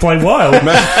Witherspoon's going to play wild.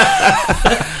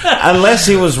 Unless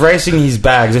he was racing his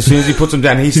bags, as soon as he puts them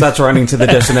down, he starts running to the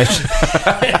destination.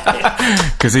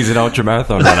 Because he's an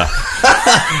ultra-marathon runner.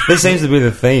 This seems to be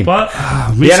the theme. But,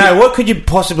 what could you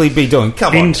possibly be doing?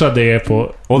 Come on. Inside the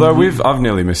airport. Although I've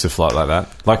nearly missed a flight like that.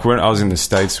 Like when I was in the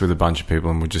States with a bunch of people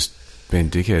and we're just being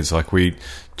dickheads. Like we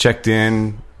checked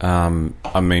in.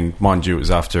 Mind you, it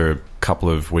was after a couple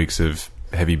of weeks of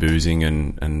heavy boozing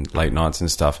and late nights and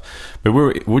stuff. But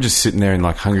we're just sitting there in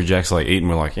Hungry Jack's eating.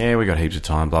 We're like, yeah, we got heaps of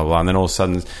time, blah, blah. And then all of a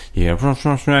sudden,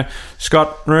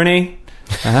 Scott Rooney,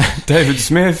 David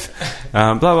Smith,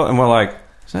 blah, blah. And we're like,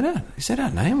 is that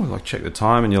our name? We check the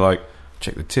time and you're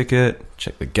check the ticket,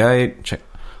 check the gate, check.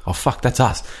 Oh fuck, that's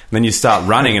us. And then you start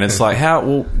running, and it's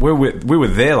we were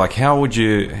there. How would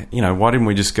you? Why didn't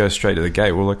we just go straight to the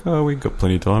gate? We're like, oh, we got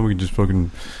plenty of time. We can just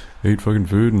fucking eat fucking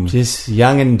food and just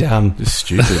young and dumb, just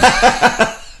stupid,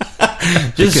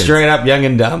 just straight up young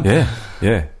and dumb.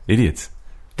 Yeah, idiots.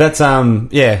 That's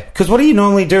Because what do you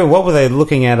normally do? What were they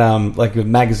looking at?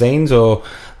 Magazines or?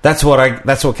 That's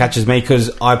what catches me,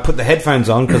 because I put the headphones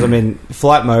on because I'm in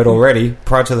flight mode already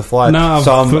prior to the flight. No,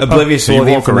 so I'm oblivious to all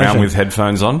the information. You walk around with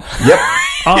headphones on? Yep.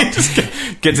 Just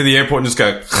get to the airport and just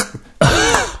go.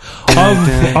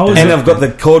 I've got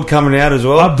the cord coming out as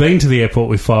well. I've been to the airport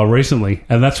with File recently,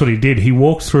 and that's what he did. He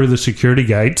walked through the security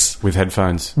gates with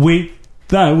headphones. With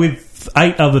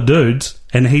 8 other dudes,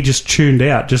 and he just tuned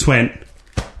out. Just went.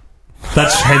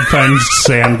 That's headphones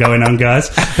sound going on, guys.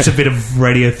 It's a bit of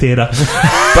radio theatre.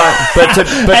 But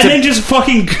Then just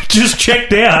fucking just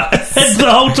checked out the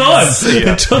whole time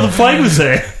until the plane was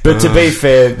there. But to be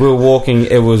fair, we were walking.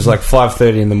 It was like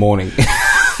 5:30 in the morning.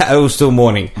 It was still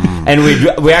morning, and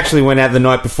we actually went out the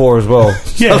night before as well.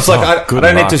 Yeah. I was like, I good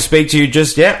don't luck. need to speak to you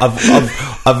just yet.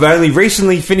 I've only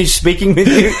recently finished speaking with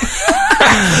you.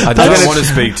 I don't want to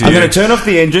speak to you. I'm going to turn off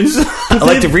the engines. I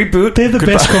like to reboot. They're the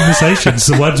best conversations,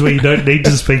 the ones where you don't need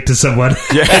to speak to someone,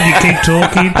 and you keep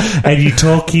talking, and you're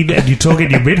talking, and you're talking,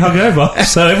 you're a bit hungover,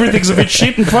 so everything's a bit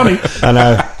shit and funny. I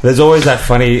know. There's always that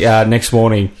funny next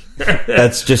morning.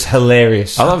 That's just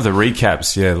hilarious. I love the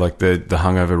recaps, like the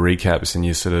hungover recaps, and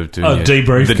you sort of do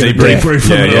Debrief. The Get a debrief. debrief Yeah,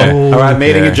 from it yeah. all. All right,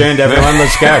 meeting Yeah. adjourned, everyone.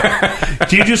 Let's go.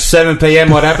 Do you just 7 p.m.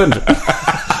 What happened?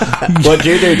 What'd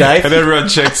you do, Dave? And everyone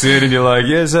checks in, and you're like,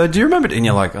 "Yeah, so do you remember it?" And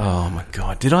you're like, "Oh my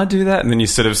god, did I do that?" And then you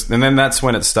and then that's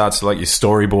when it starts to like you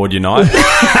storyboard your night.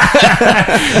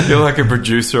 You're like a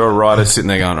producer or a writer sitting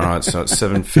there going, "All right, so at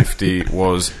 7:50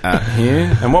 was at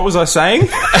here, and what was I saying?"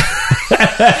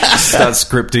 Start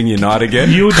scripting your night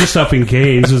again. You were just up in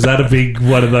Cairns. Was that a big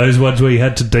one of those ones where you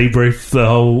had to debrief the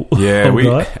whole whole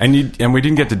night? and we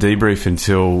didn't get to debrief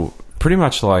until pretty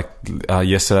much like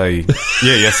yesterday.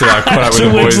 Yeah, yesterday I caught up with 2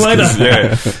 the weeks boys.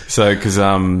 later. So because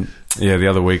the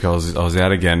other week I was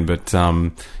out again, but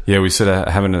we sort of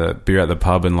having a beer at the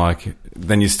pub, and like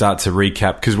then you start to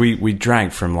recap because we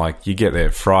drank from like you get there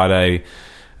Friday.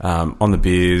 On the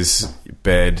beers,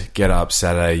 bed, get up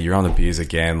Saturday, you're on the beers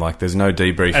again. Like there's no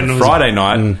debrief. And it was Friday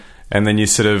night, and then you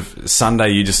sort of Sunday,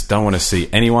 you just don't want to see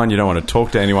anyone. You don't want to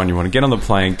talk to anyone. You want to get on the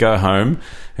plane, go home,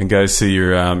 and go see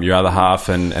your other half,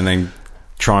 and then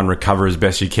try and recover as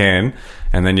best you can.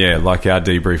 And then like our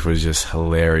debrief was just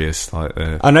hilarious. Like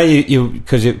I know you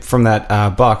because from that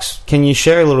box. Can you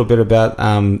share a little bit about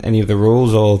any of the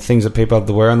rules or things that people have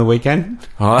to wear on the weekend?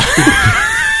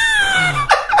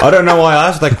 I don't know why I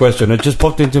asked that question. It just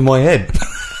popped into my head.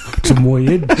 To more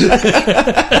in.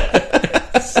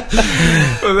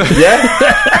 Yeah.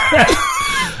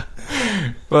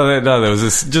 Well, no, there was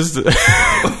this just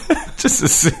a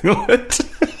singlet.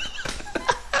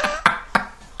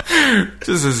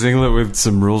 Just a singlet with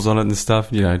some rules on it and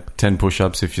stuff. 10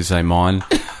 push-ups if you say mine,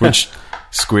 which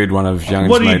Squid, one of Young's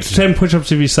What do you mates. 10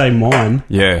 push-ups if you say mine?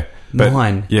 Yeah. But,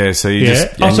 Mine? Yeah, so you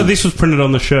Yeah. just... So this was printed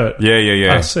on the shirt.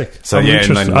 Yeah. Oh, sick. So I'm yeah,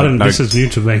 interested. This is new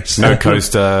to me. So. no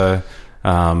coaster.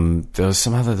 There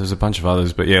was a bunch of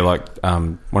others, but like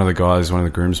one of the guys, one of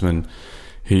the groomsmen,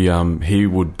 he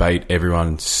would bait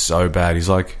everyone so bad. He's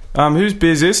like, whose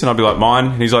beer's this? And I'd be like, mine.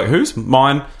 And he's like, whose?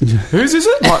 Mine. Whose is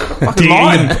it? Fucking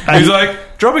mine. And he's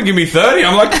like, drop it, give me 30.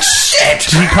 I'm like,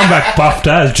 shit. You come back buffed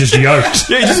as just yoked.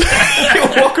 Yeah, you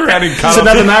walk around in It's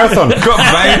another marathon. I've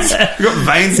got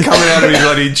veins coming out of his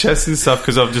bloody chest and stuff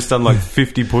because I've just done like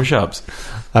 50 push-ups.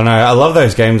 I know. I love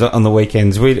those games on the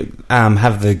weekends. We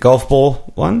have the golf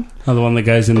ball one. Another one that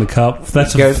goes in the cup.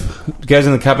 That's Goes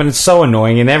in the cup, and it's so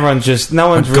annoying. And everyone's just no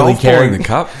one's really Golf ball caring. in the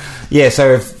cup. Yeah.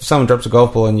 So if someone drops a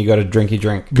golf ball and you got to drink,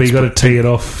 but you got to tee it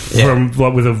off from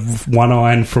like with a one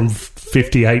iron from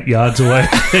 58 yards away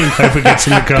and hope it gets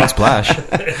in the cup. Splash.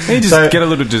 Can you just get a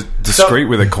little discreet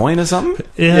with a coin or something?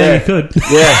 Yeah, you could.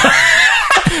 Yeah.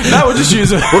 No, we'll just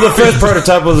use it. Well, the first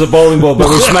prototype was a bowling ball, but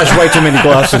we smashed way too many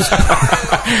glasses.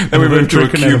 Then we moved to a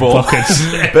cue ball.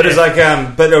 But it's like,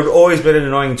 but it would always be an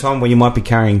annoying time where you might be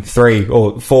carrying 3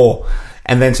 or 4,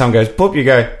 and then someone goes, "Poop!" You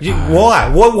go, "Why?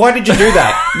 Why did you do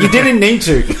that? You didn't need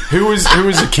to." Who was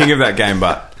the king of that game?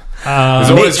 But there's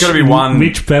always got to be one.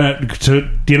 Mitch Bennett. Do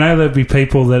you know there'd be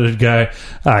people that'd go,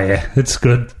 "Oh yeah, it's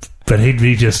good," but he'd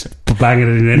be just banging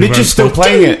it in. Mitch is still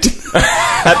playing it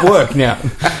at work now.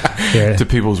 Yeah. To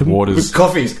people's waters. With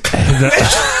coffees.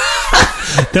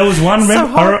 There was one.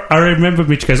 I remember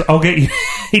Mitch goes, "I'll get you."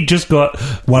 He just got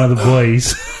one of the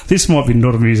boys. This might be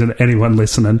not amusing to anyone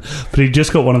listening, but he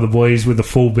just got one of the boys with a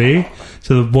full beer.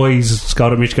 So the boys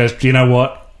got it. Mitch goes, "Do you know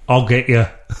what? I'll get you.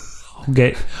 I'll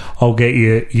get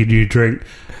you your new drink."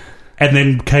 And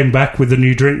then came back with a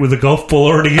new drink with a golf ball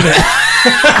already in it.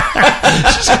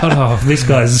 Just going, oh, this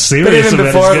guy's serious. But even about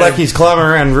before his it, game. like he's climbing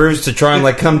around roofs to try and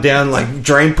like come down like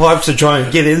drain pipes to try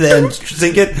and get in there and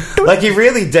sink it. Like he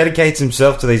really dedicates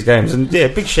himself to these games. And yeah,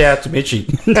 big shout out to Mitchie.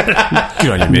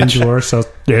 Good on you, Mitch. So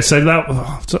there was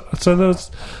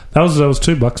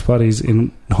 $2 parties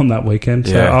on that weekend.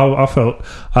 So Yeah. I felt,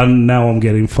 and now I'm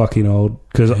getting fucking old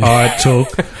because I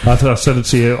said it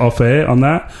to you off air on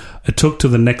that. It took to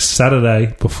the next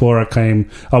Saturday before I came.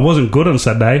 I wasn't good on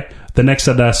Saturday. The next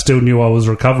Saturday, I still knew I was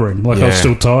recovering. Like I was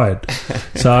still tired.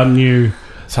 So I knew.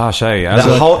 It's harsh, eh?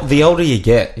 The older you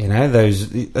get,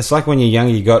 it's like when you're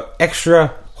younger, you got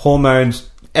extra hormones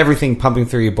everything pumping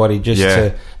through your body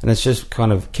and it's just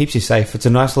kind of keeps you safe. It's a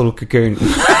nice little cocoon.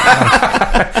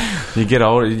 You get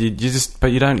older, you just,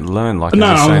 but you don't learn. Like, No,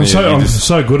 I'm just,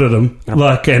 so good at them.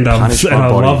 Like, and I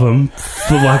love them.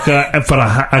 But like, but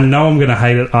I know I'm going to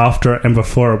hate it after it and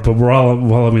before it. But while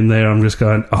I'm in there, I'm just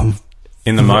going,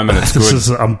 in the moment, it's good.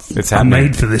 It's I'm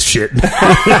made for this shit. And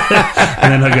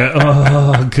then I go,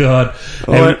 oh god,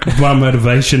 and my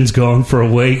motivation's gone for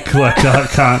a week. Like, I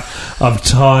can't. I'm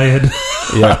tired.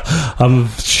 Yeah, I'm a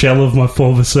shell of my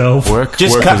former self. Work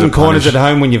cutting corners at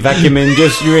home when you're vacuuming. You're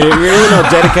really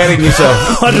not dedicating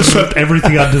yourself. I just swept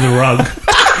everything under the rug.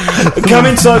 Come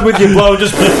inside with your blow.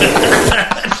 Just.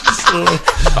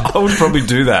 I would probably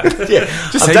do that. Yeah,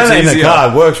 just I've done it in the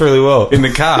car. It works really well. In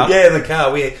the car? Yeah, in the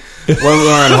car. When we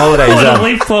were on holidays, a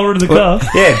leaf blower in the car.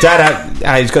 Yeah,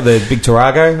 Dad, he's got the big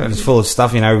Tarago and it's full of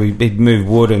stuff. You know, he'd move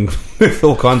wood and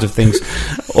all kinds of things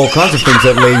that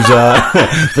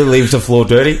leaves the floor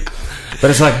dirty. But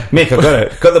it's like, Mick,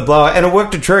 I got the blower, and it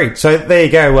worked a treat. So there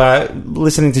you go.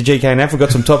 Listening to GKNF, we've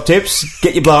got some top tips.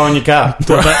 Get your blower in your car.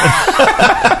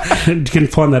 You can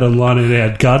find that online in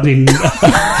our gardening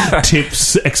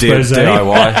tips expose.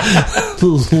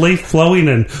 DIY. Leaf blowing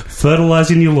and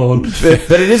fertilising your lawn.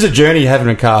 But it is a journey having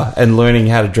a car and learning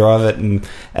how to drive it,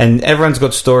 and everyone's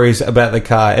got stories about the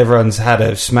car. Everyone's had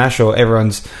a smash, or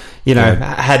everyone's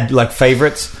had like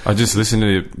favourites. I just listened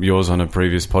to yours on a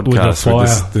previous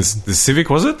podcast with the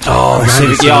Civic, was it? Oh, the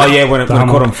Civic. Yeah, when it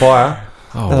caught on fire.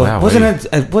 Oh, wow.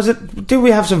 Did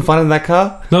we have some fun in that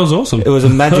car? That was awesome. It was a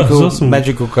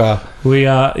magical car. We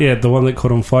the one that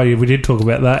caught on fire. We did talk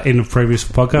about that in a previous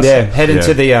podcast. Yeah, head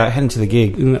into the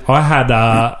gig. I had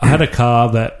a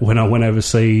car that when I went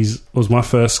overseas was my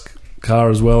first car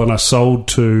as well, and I sold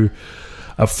to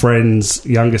a friend's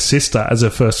younger sister as her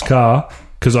first car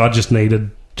because I just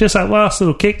needed just that last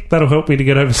little kick that'll help me to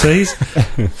get overseas.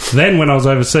 Then when I was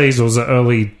overseas, it was the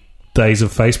early days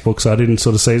of Facebook, so I didn't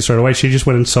sort of see it straight away. She just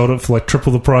went and sold it for like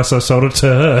triple the price I sold it to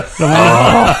her.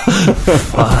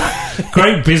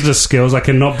 Great business skills. I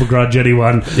cannot begrudge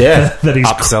anyone that he's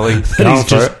upselling. That he's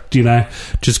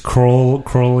just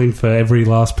crawling for every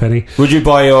last penny. Would you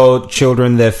buy your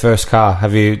children their first car?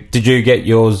 Did you get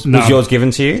yours? No. Was yours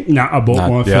given to you? No, I bought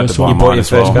my first one. You bought your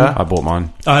first car? I bought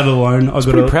mine. I had a loan. I was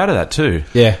pretty proud of that too.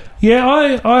 Yeah. Yeah,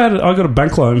 I got a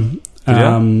bank loan.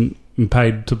 And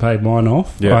paid mine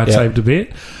off. Yeah. I had saved a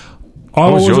bit.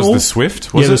 What was yours? The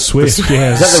Swift? The Swift.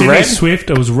 Yeah, is that the red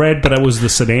Swift? It was red, but it was the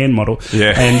sedan model.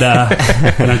 Yeah, and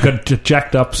I got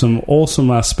jacked up some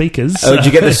awesome speakers. Oh, did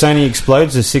you get the Sony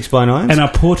Explodes, the 6x9s? And I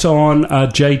put on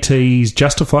JT's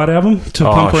Justified album to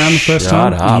pump around the first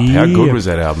time. Shut up! How good was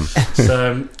that album?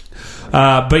 So,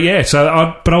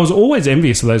 I was always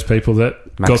envious of those people that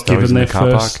Max got given their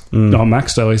first. No,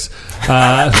 Max Dowies.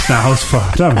 No, I was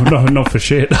fine. No, not for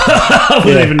shit. I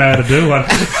wouldn't even know how to do one.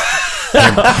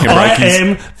 I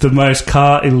am the most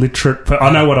car illiterate.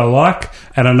 I know what I like,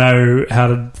 and I know how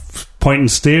to point and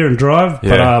steer and drive,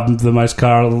 but I'm the most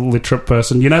car illiterate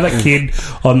person. You know that kid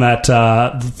on that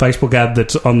Facebook ad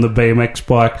that's on the BMX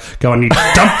bike going, you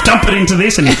dump it into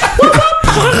this and you... and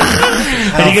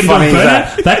you get into a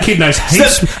burnout. That kid knows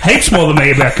heaps more than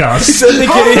me about cars.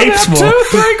 Heaps more.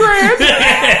 2-3 grand.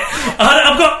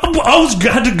 I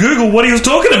had to Google what he was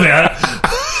talking about.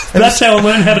 That's how I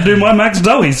learned how to do my Max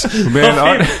Dowies.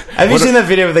 Man, have you seen that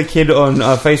video of the kid on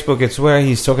Facebook? It's where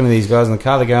he's talking to these guys in the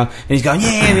car. They're going, and he's going,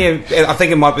 yeah. I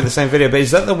think it might be the same video, but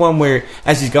is that the one where,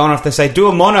 as he's going off, they say, do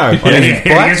a mono on his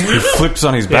bike? He flips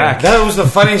on his back. That was the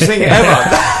funniest thing ever.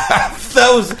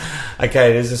 That was... Okay,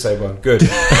 it is the same one. Good.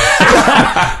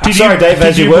 Sorry, Dave,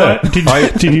 as you were.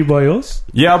 Did you buy yours?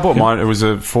 Yeah, I bought mine. It was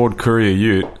a Ford Courier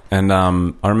Ute, and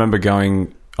I remember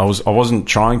going... I wasn't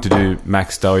trying to do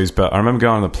Max Dowies, but I remember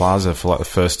going to the Plaza for like the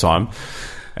first time,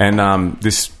 and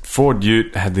this Ford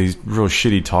Ute had these real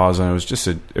shitty tyres on it. It was just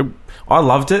I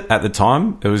loved it at the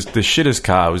time. It was the shittest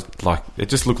car. It was like, it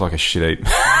just looked like a shit eat.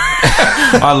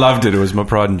 I loved it. It was my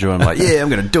pride and joy. I'm like, yeah, I'm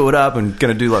going to do it up and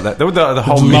going to do like that. The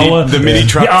whole mini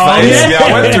truck phase. Yeah,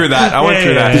 I went through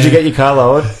that. Did you get your car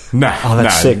lowered? No. Oh,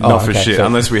 that's sick. Not for shit.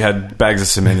 Unless we had bags of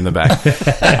cement in the back.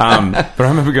 But I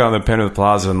remember going to the Penrith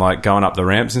Plaza and like going up the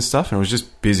ramps and stuff, and it was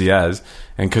just busy as.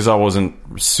 And because I wasn't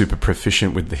super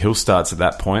proficient with the hill starts at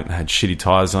that point, I had shitty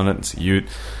tyres on it. It's a Ute.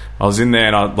 I was in there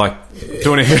and I was like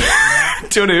doing a hill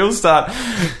start,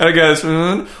 and it goes,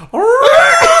 and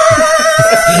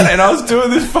I was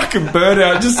doing this fucking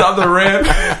burnout just up the ramp,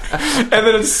 and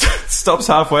then it stops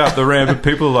halfway up the ramp, and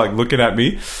people are like looking at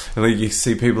me, and like you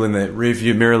see people in the rear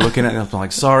view mirror looking at me. I'm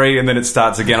like, sorry, and then it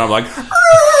starts again. I'm like,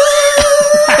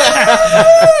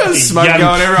 Smoke young-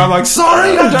 going everywhere. I'm like,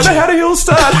 sorry, I don't know how to hill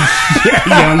start.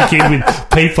 young kid with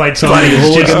P plates on.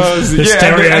 It's just the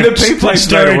and the P plates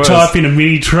stereotype in a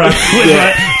mini truck with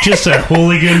like, just a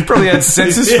hooligan. Probably had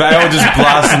census fail, just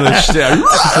blasting the shit out.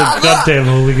 Just a goddamn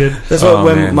hooligan. That's what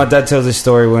when man. my dad tells this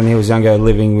story when he was younger,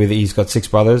 living with, he's got 5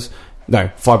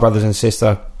 brothers and a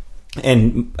sister,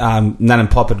 and Nan and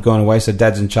Pop had gone away, so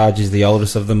Dad's in charge. He's the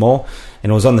oldest of them all,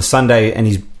 and it was on the Sunday, and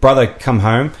his brother come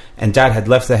home, and Dad had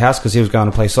left the house because he was going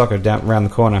to play soccer down around the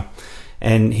corner,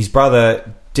 and his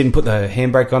brother didn't put the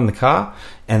handbrake on the car,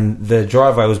 and the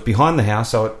driveway was behind the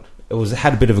house, so it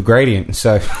had a bit of a gradient,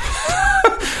 so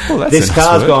this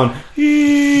car's gone.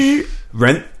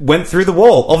 Went through the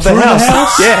wall of the house.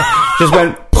 Yeah, just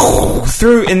went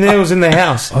through, and then it was in the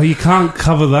house. Oh, you can't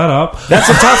cover that up. That's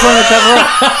a tough one to cover up.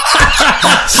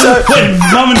 So When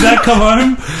Mum and Dad come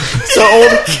home, so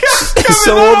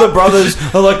all the brothers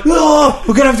are like, "No,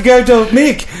 we're gonna have to go to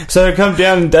Mick." So they come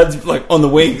down, and Dad's like on the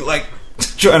wing, like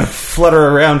trying to flutter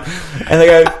around, and they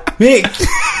go, "Mick,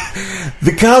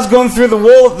 the car's gone through the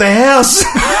wall of the house." He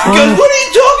goes, "What are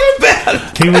you talking about?"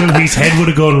 his head would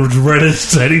have gone as red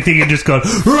as anything and just gone,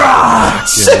 rah!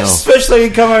 Especially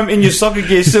you come home in your soccer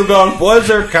gear, still going, "Why is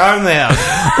there a car in the house?"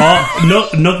 Oh,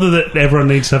 not that everyone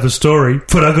needs to have a story,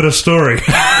 but I got a story.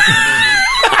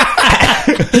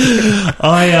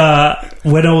 I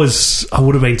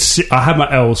had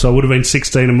my L, so I would have been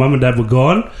 16, and Mum and Dad were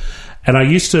gone. And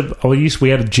we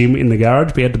had a gym in the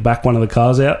garage. We had to back one of the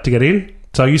cars out to get in.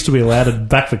 So I used to be allowed to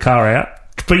back the car out.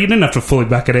 But you didn't have to fully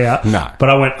back it out. No. But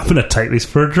I went, I'm going to take this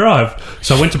for a drive.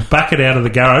 So I went to back it out of the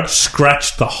garage,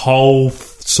 scratched the whole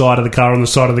side of the car on the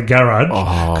side of the garage.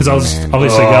 Because I was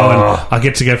obviously going, I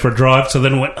get to go for a drive. So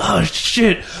then I went, oh,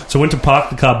 shit. So I went to park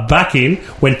the car back in,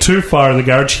 went too far in the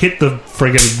garage, hit the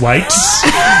friggin' weights.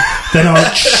 Then I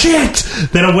went, shit.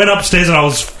 Then I went upstairs and I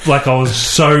was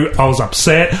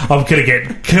upset. I'm going to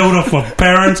get killed off my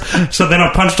parents. So then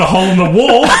I punched a hole in the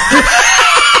wall.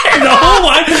 In the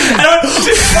hallway, and I went,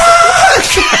 fuck!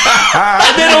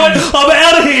 And then I went, I'm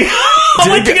out of here.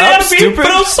 I went to get out of here, but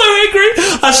I was so angry.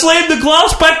 I slammed the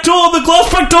glass back door. The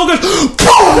glass back door goes,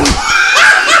 boom!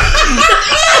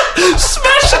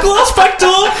 Smashed the glass back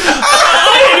door.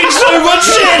 I ate so much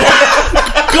shit.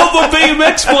 Got my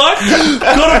BMX bike,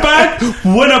 got it back,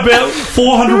 went about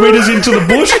 400 metres into the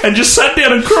bush, and just sat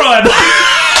down and cried.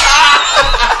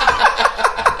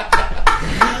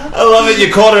 I love it. You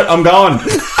caught it. I'm going.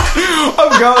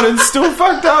 It's still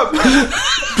fucked up.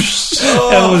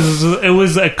 It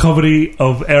was a comedy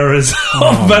of errors.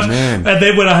 Man. And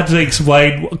then when I had to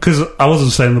explain, because I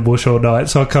wasn't staying in the bush all night,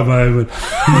 so I come home and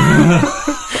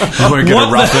You weren't going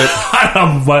to rough it.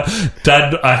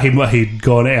 Dad, he'd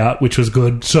gone out, which was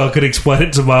good, so I could explain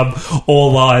it to Mum.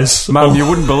 All lies. Mum, you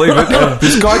wouldn't believe it.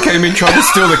 This guy came in trying to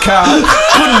steal the car.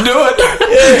 Couldn't do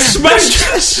it.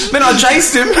 Smashed. Then I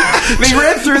chased him. And he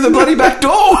ran through the bloody back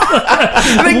door.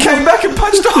 And then came back and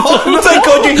punched a hole in the Thank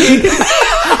God you hit.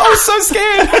 I was so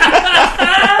scared.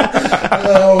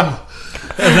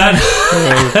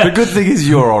 The good thing is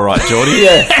you're all right, Geordie.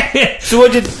 Yeah. So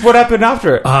what happened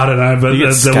after it? I don't know, but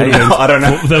I don't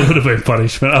know. There would have been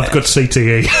punishment. I've got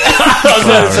CTE. I was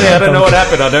going to say, I don't know what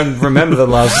happened. I don't remember the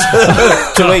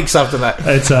last 2 weeks after that.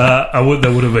 It's there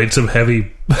would have been some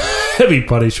heavy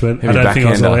punishment. I don't think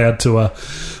I was allowed to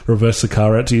reverse the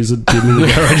car out to use a gym in the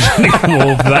garage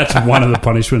anymore. That's one of the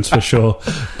punishments for sure.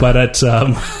 But it's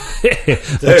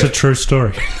that's a true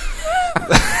story.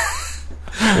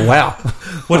 Wow.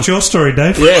 What's your story,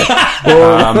 Dave? Yeah.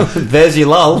 Well, there's your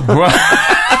lull.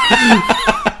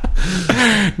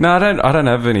 No, I don't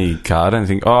have any car. I don't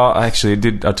think. Oh, actually, I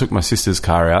did. I took my sister's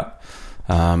car out,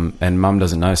 and Mum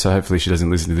doesn't know, so hopefully she doesn't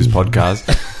listen to this podcast,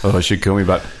 or she'd kill me.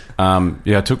 But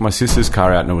I took my sister's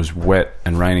car out, and it was wet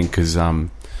and raining because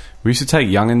we used to take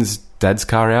Youngin's dad's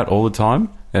car out all the time.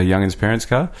 Youngin's parents'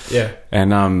 car. Yeah.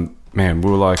 And man,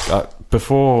 we were like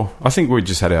before. I think we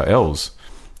just had our L's.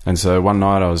 And so one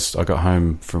night I got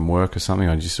home from work or something.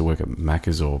 I used to work at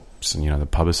Macca's or the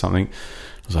pub or something.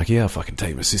 I was like, yeah, I'll fucking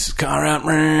take my sister's car out.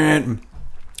 Went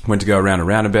to go around a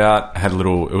roundabout. Had it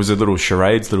was a little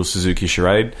Suzuki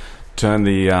charade. Turned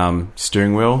the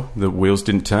steering wheel. The wheels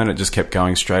didn't turn. It just kept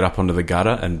going straight up onto the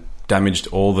gutter and damaged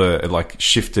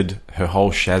shifted her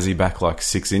whole chassis back like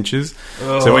 6 inches.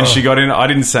 Oh. So when she got in, I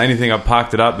didn't say anything. I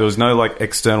parked it up. There was no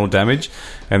external damage.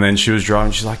 And then she was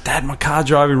driving. She's like, Dad, my car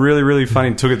driving really, really funny.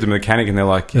 And took it to the mechanic, and they're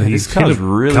like, yeah, this car's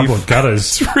really couple of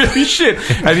gutters. It's really shit.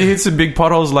 Have you hit some big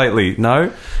potholes lately?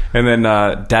 No. And then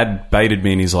Dad baited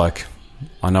me, and he's like,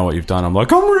 I know what you've done. I'm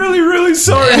like, I'm really, really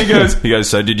sorry. And he goes,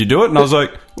 so did you do it? And I was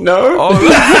like, no. Oh.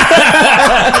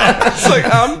 It's like,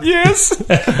 yes.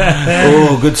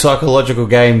 Oh, good psychological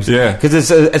games. Yeah. Because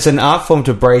it's an art form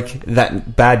to break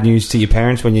that bad news to your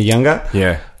parents when you're younger.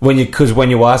 Yeah. Because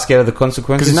when you are scared of the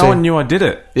consequences. Because no one knew I did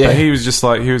it. Yeah. But he was just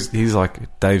like, he's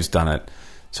like, Dave's done it.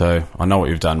 So I know what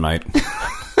you've done, mate.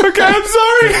 Okay, I'm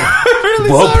sorry. I'm really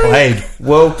Well sorry. played.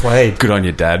 Well played. Good on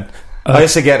you, Dad. I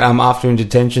used to get afternoon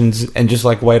detentions and just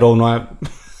like wait all night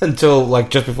until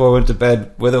like just before I went to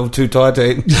bed where they were too tired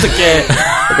to eat. Just like,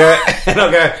 and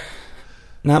I'll go,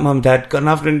 no, Mum, Dad, got an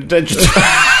afternoon detention.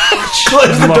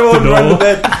 Close the Lock door the and run door. to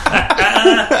bed.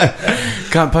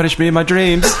 Can't punish me in my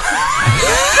dreams.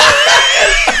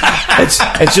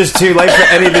 It's just too late for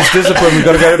any of this discipline. We've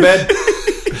got to go to bed.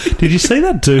 Did you see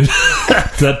that dude?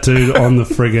 That dude on the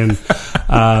friggin'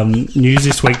 news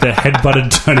this week that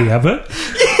headbutted Tony Abbott?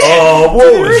 Oh,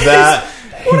 what was that?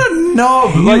 What a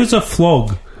knob. He was a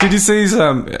flog. Did you see his...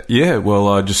 yeah, well,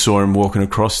 I just saw him walking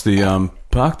across the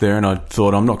park there, and I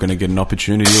thought, I'm not going to get an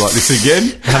opportunity like this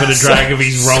again. Having a drag of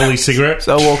his rolly cigarette.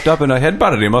 So I walked up and I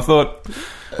headbutted him. I thought,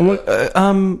 I'm like,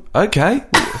 okay.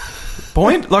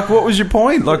 Point? Like, what was your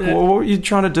point? Like, what were you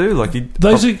trying to do? Like,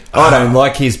 those are... I don't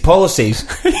like his policies.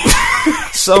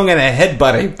 So I'm going to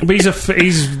headbutt him. But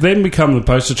he's then become the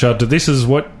poster child to this is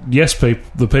what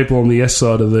the people on the yes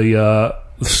side of the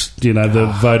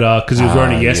the vote are, because he was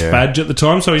wearing a yes badge at the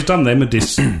time, so he's done them a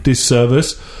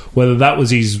disservice, whether that was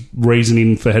his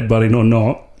reasoning for headbutting or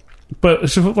not. But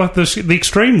it's like the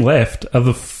extreme left are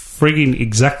the frigging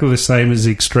exactly the same as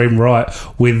the extreme right,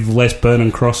 with less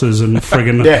burning crosses and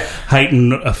frigging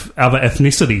hating other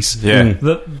ethnicities. Yeah.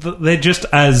 They're just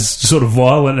as sort of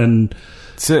violent and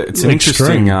it's an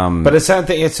interesting... but it's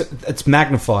something. It's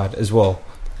magnified as well.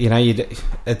 You know,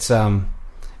 it's a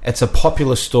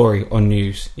popular story on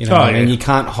news. You know, and you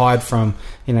can't hide from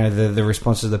the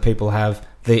responses that people have,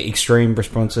 the extreme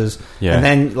responses, and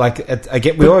then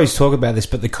we always talk about this,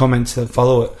 but the comments that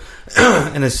follow it,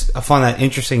 and I find that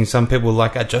interesting. Some people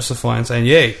justify and saying,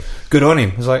 "Yeah, good on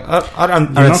him." It's like I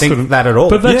don't think that at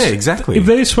all. But yeah, exactly. If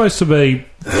they're supposed to be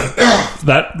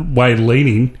that way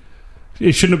leaning,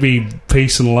 it shouldn't be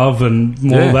peace and love and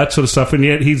more of that sort of stuff. And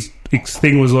yet his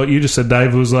thing was like you just said,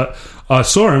 Dave. It was like I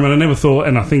saw him and I never thought,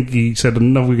 and I think he said,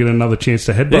 "No, we get another chance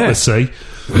to headbutt the sea,"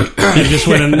 and just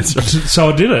went and so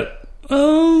I did it.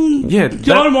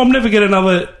 I'm never get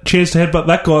another chance to headbutt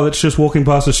that guy that's just walking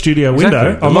past the studio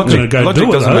window. I'm not going to go do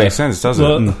it. Doesn't make sense, does it?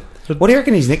 What do you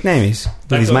reckon his nickname is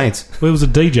with his mates? Well, he was a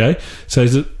DJ, so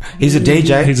he's a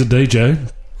DJ. He's a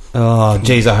DJ. Oh,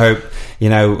 geez, I hope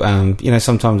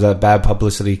sometimes bad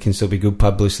publicity can still be good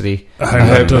publicity.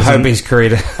 I hope his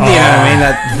career. You know what I mean?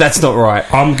 That's not right.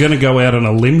 I'm going to go out on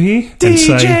a limb here and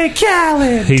say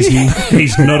Khaled.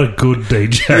 He's not a good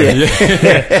DJ,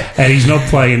 and he's not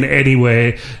playing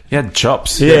anywhere. He had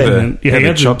chops. He had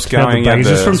the chops going.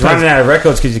 He's running out of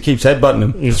records because he keeps headbutting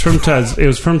them. It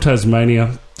was from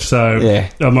Tasmania, so I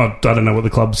don't know what the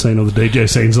club scene or the DJ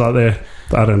scene's like there.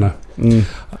 I don't know.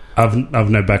 I've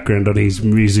no background on his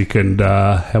music and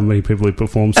how many people he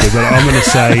performs to, but I'm going to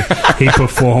say he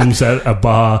performs at a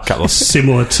bar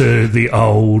similar to the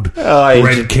old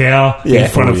Red Cow in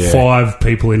front of 5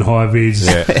 people in high vis,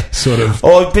 sort of.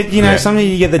 But sometimes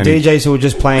you get the DJs who are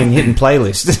just playing hit and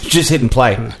playlist, just hit and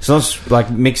play. It's not like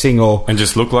mixing and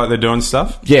just look like they're doing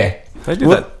stuff. Yeah, they do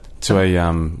that to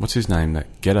a what's his name?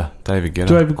 That David Guetta.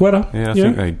 David Guetta. Yeah, I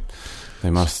think they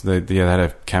must. They had a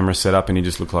camera set up, and he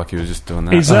just looked like he was just doing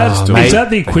that. Is that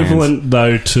the equivalent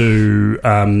though to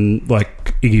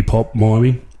like Iggy Pop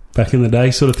miming back in the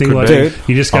day, sort of thing?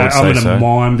 You just go, I'm going to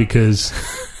mime because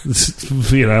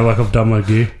like I've done my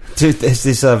gear. Dude, there's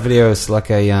this video. It's like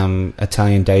a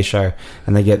Italian day show,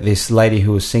 and they get this lady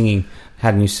who was singing,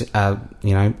 had a new single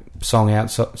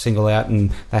out,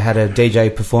 and they had a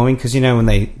DJ performing because when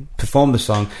they perform the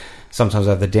song. Sometimes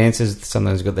they have the dancers,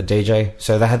 sometimes they've got the DJ.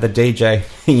 So they had the DJ,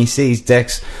 and you see his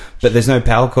decks, but there's no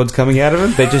power cords coming out of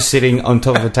them. They're just sitting on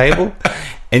top of a table,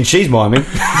 and she's miming.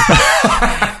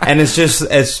 And it's just,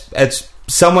 it's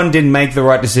someone didn't make the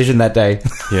right decision that day.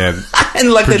 Yeah. And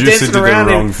they're dancing around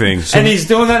the wrong thing. And he's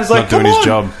doing that. It's like, not doing his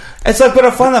job. It's like, but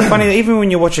I find that funny that even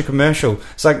when you watch a commercial,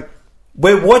 it's like,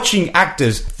 we're watching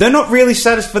actors. They're not really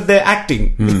satisfied they're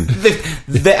acting.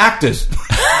 They're actors.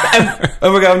 And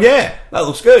we're going, yeah, that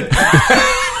looks good.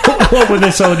 What, when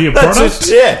they're selling you a product?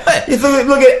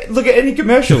 You look at any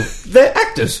commercial. They're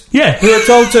actors. Yeah. Who are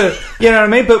told to, you know what I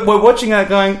mean? But we're watching that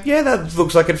going, yeah, that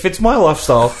looks like it fits my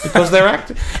lifestyle because they're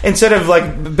actors. Instead of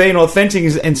like being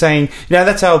authentic and saying,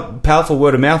 that's how powerful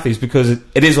word of mouth is because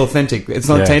it is authentic. It's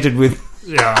not tainted with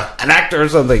an actor or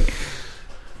something.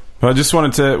 But I just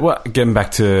wanted to getting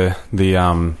back to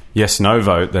the yes no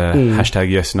vote, the hashtag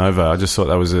yes no vote. I just thought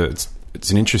that was it's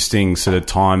an interesting sort of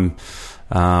time.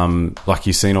 Like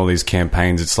you've seen all these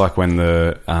campaigns. It's like when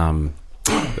the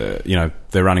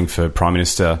they're running for Prime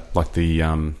Minister, like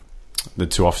the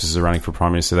two officers are running for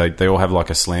Prime Minister. They all have like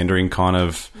a slandering kind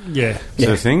of sort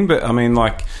of thing. But I mean,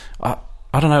 like I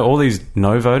don't know, all these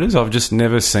no voters. I've just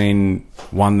never seen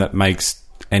one that makes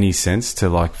any sense to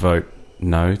like vote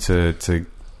no to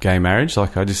gay marriage.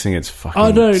 Like I just think it's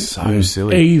fucking so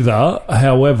silly. Either,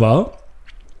 however,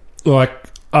 like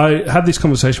I had this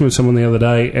conversation with someone the other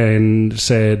day and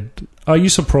said, "Are you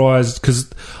surprised?"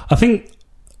 Because I think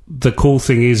the cool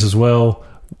thing is as well,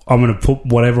 I'm going to put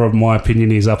whatever my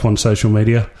opinion is up on social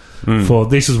media. For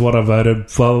this is what I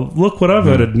voted for. Look what I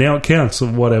voted. Now it counts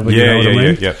or whatever. You know what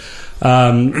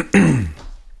I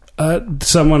mean?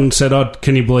 Someone said, "Oh,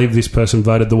 can you believe this person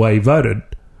voted the way he voted?"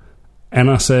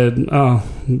 And I said, "Oh,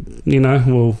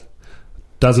 well,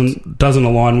 doesn't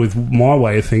align with my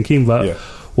way of thinking, but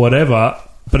whatever."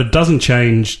 But it doesn't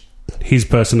change his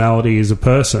personality as a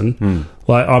person.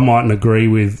 Like I mightn't agree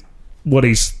with what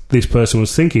this person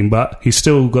was thinking, but he's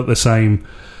still got the same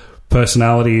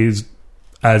personality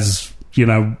as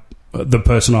the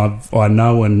person I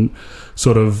know and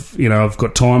sort of I've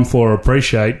got time for or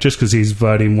appreciate. Just because he's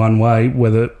voting one way,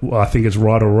 whether I think it's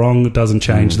right or wrong, it doesn't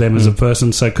change them as a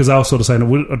person. So because I was sort of saying,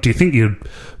 do you think you'd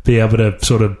be able to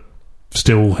sort of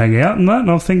still hang out and that?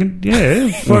 And I'm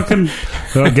thinking, fucking,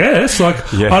 I guess.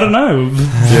 Like, I don't know.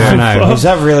 I know. Is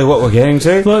that really what we're getting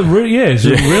to? Like, is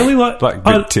it really like a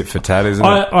bit tit for tat, isn't it?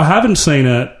 I haven't seen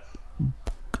it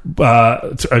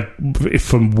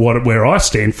from where I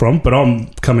stand from, but I'm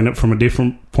coming at it from a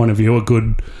different point of view. A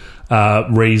good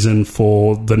reason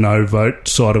for the no vote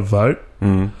side of vote.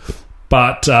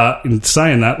 But in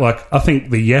saying that, like, I think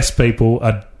the yes people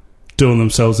are doing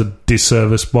themselves a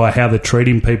disservice by how they're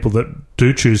treating people that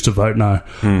do choose to vote no.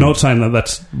 Not saying that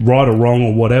that's right or wrong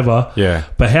or whatever,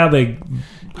 but how they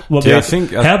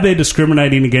how they're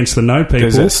discriminating against the no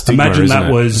people. Stigma, imagine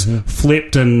that was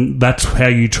flipped and that's how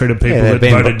you treated people that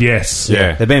voted yes.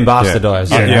 They're being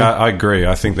bastardised. I agree.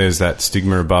 I think there's that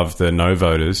stigma above the no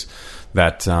voters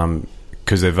that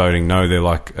because they're voting no, they're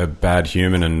like a bad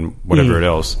human and whatever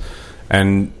else.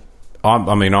 And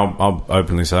I'll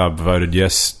openly say I've voted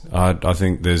yes. I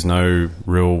think there's no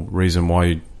real reason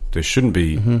why there shouldn't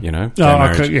be, gay marriage.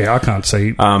 I can't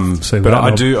see. See but that.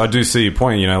 I do see your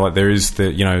point. Like there is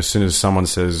the as soon as someone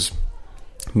says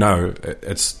no,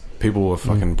 it's people are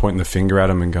fucking pointing the finger at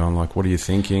them and going like, "What are you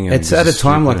thinking?" And it's at a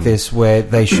time like this where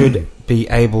they should be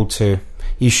able to.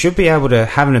 You should be able to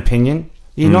have an opinion.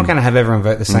 You're not going to have everyone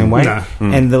vote the same way. No.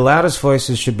 And the loudest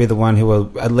voices should be the one who are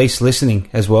at least listening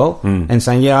as well and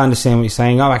saying, I understand what you're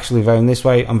saying. I'm actually voting this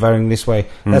way. I'm voting this way.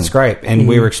 That's great. And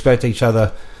we respect each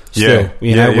other still.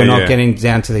 We're not getting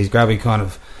down to these grubby kind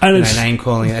of name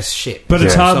calling. That's shit. But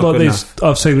it's hard. Like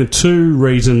I've seen the two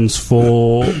reasons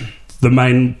for the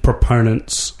main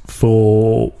proponents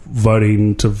for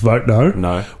voting to vote no.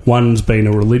 No. One's been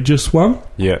a religious one.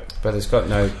 Yeah. But it's got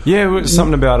no... Yeah, it was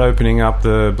something about opening up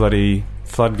the bloody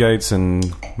floodgates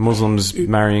and Muslims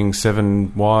marrying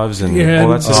 7 wives and all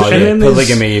that sort of shit.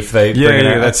 Polygamy if they bring it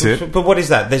out. That's it. But what is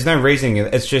that? There's no reasoning.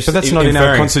 It's just... But that's not in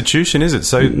our constitution, is it?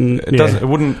 So it doesn't. It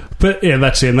wouldn't... But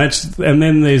that's it. And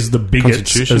then there's the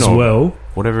bigots as well.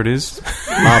 Whatever it is.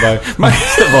 Marbo. It's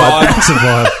the vibe. It's a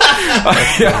vibe.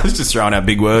 I was just throwing out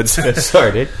big words.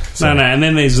 Sorry, dude. No. And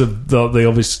then there's the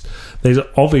obvious... There's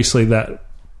obviously that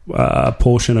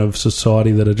portion of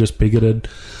society that are just bigoted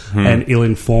and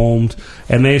ill-informed.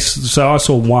 And so I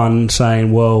saw one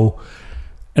saying, well,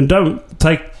 and don't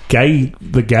take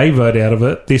the gay vote out of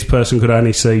it. This person could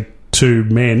only see 2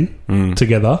 men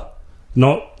together,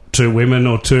 not 2 women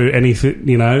or 2 anything,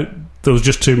 there was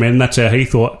just 2 men. That's how he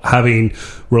thought having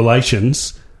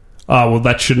relations. Oh, well,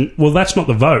 that shouldn't... Well, that's not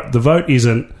the vote. The vote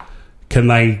isn't can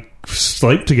they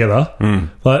sleep together.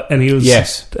 And he was...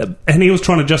 Yes. And he was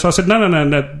trying to just... I said,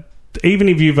 no. Even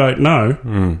if you vote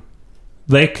no...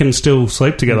 They can still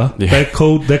sleep together. Yeah. They're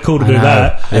cool to do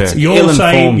that. Yeah.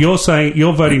 You're saying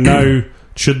you're voting no.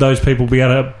 Should those people be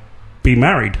able to be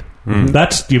married?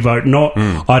 That's your vote. Not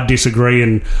I disagree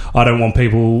and I don't want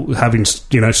people having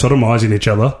sodomizing each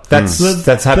other.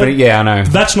 That's happening. I know.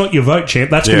 That's not your vote, champ.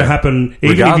 That's going to happen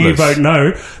even if you vote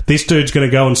no. This dude's going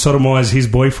to go and sodomize his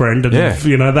boyfriend, and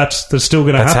that's still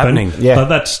going to happen. Happening. Yeah,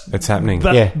 but it's happening.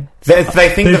 They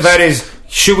think the vote is,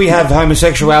 should we have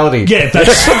homosexuality? Yeah,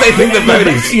 that's what they think the vote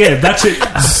is. Yeah, that's it.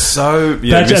 So,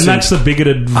 that's the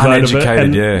bigoted vote of it.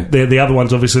 And the other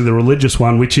one's obviously the religious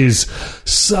one, which is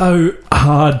so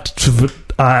hard to...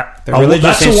 the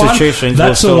religious institutions...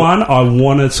 That's the one I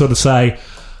want to sort of say...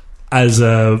 as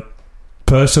a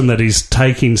person that is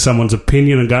taking someone's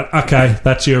opinion and going, okay,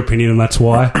 that's your opinion and that's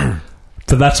why.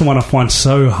 But that's the one I find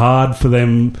so hard for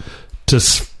them to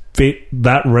fit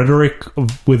that rhetoric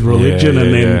with religion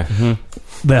and then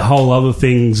their whole other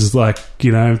things like,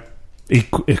 you know,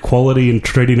 equality and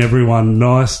treating everyone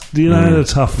nice. You know,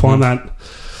 it's I find that.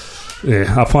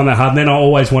 Yeah, I find that hard. And then I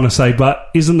always want to say,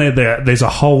 but isn't there's a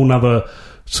whole nother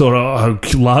sort of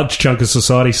a large chunk of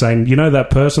society saying, you know, that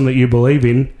person that you believe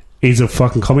in is a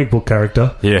fucking comic book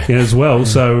character as well.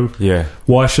 So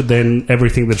why should then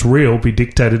everything that's real be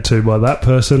dictated to by that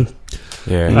person?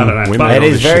 Yeah, I don't know. But it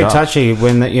is very touchy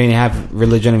when you have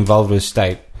religion involved with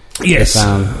state. Yes.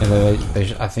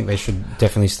 I think they should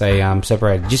definitely stay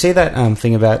separated. Did you see that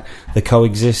thing about the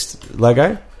Coexist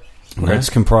logo? Where it's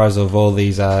comprised of all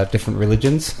these different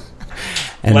religions.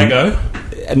 And Lego?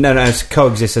 No, it's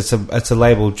Coexist. It's a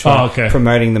label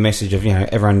promoting the message of, you know,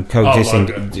 everyone coexisting,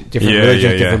 different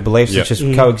religions, different beliefs. It's just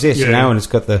coexist, you know, and it's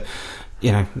got the,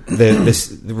 you know,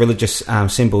 the religious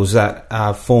symbols that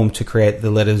are formed to create the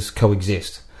letters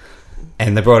coexist.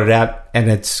 And they brought it out,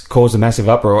 and it's caused a massive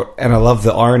uproar. And I love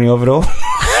the irony of it all.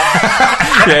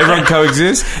 Yeah, everyone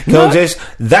coexist. Coexist.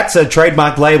 That's a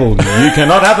trademark label. You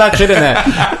cannot have that shit in there.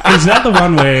 Is that the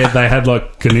one where they had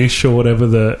like Ganesh or whatever,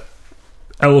 the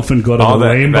elephant got on a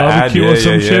lamb barbecue or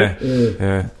some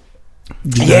shit?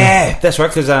 Yeah, that's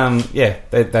right. Because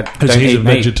because he's a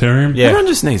vegetarian. Yeah. Everyone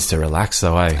just needs to relax,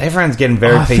 though. Everyone's getting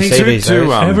very PC these days.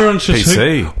 Everyone's just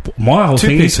PC. My whole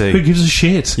thing is, who gives a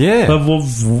shit? Yeah,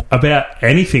 about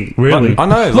anything really. I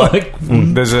know. Like,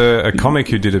 there's a comic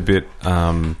who did a bit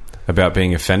about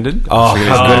being offended. Oh,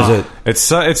 how good is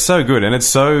it? It's so good, and it's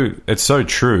so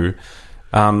true.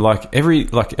 Like you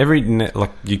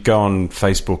go on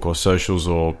Facebook or socials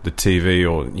or the TV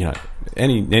or, you know,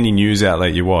 any news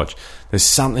outlet you watch, there's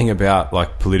something about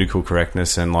like political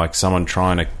correctness and like someone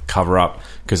trying to cover up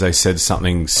because they said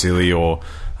something silly or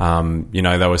you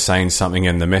know, they were saying something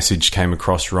and the message came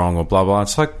across wrong or blah blah.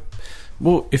 It's like,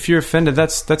 well, if you're offended,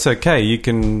 that's okay. You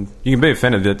can be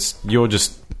offended. That's you're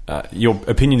just your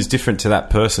opinion's different to that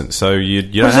person, so you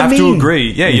don't have to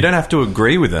agree. Yeah, you don't have to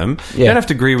agree with them. You don't have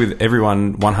to agree with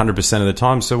everyone 100% of the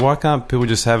time. So why can't people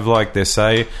just have like their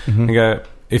say and go?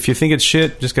 If you think it's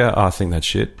shit, just go, oh, I think that's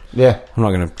shit. Yeah. I'm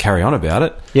not going to carry on about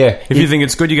it. Yeah. If you think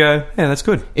it's good, you go, yeah, that's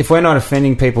good. If we're not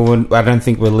offending people, I don't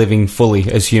think we're living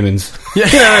fully as humans. Yeah.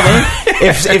 You know what I mean?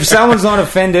 If someone's not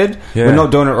offended, we're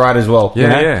not doing it right as well.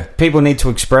 Yeah, you know? People need to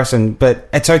express, but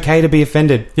it's okay to be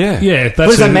offended. Yeah. Yeah. What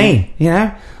does that mean? You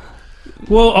know?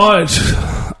 Well,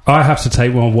 I have to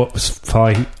take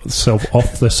myself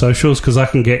off the socials because I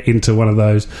can get into one of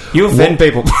those. You offend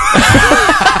people.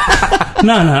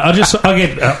 No.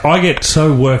 I get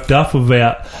so worked up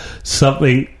about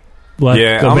something like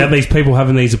about these people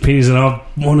having these opinions, and I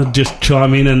want to just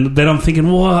chime in, and then I'm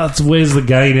thinking, where's the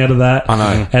gain out of that? I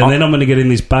know. And then I'm going to get in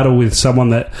this battle with someone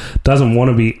that doesn't want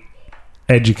to be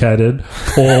educated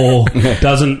or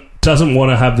doesn't want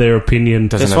to have their opinion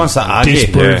just wants to argue.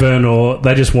 Disproven, or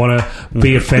they just want to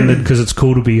be offended because it's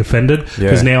cool to be offended.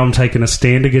 Because now I'm taking a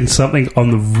stand against something on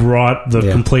the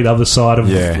complete other side of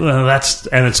that's,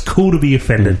 and it's cool to be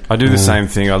offended. I do the same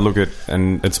thing. I look at,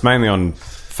 and it's mainly on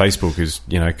Facebook,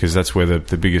 because that's where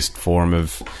the biggest forum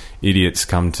of idiots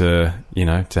come to, you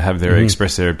know, to have their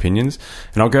express their opinions.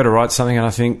 And I'll go to write something, and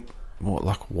I think,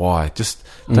 why? Just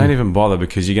don't even bother,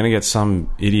 because you're going to get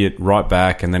some idiot right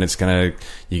back, and then you're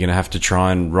going to have to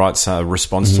try and write a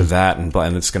response to that, and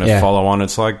it's going to follow on.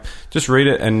 It's like, just read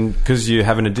it, and because you're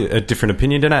having a different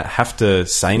opinion, you don't have to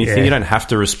say anything. Yeah. You don't have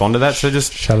to respond to that. So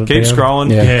just keep scrolling,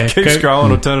 keep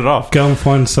scrolling, or turn it off. Go and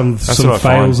find some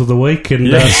fails of the week,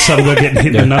 and some are getting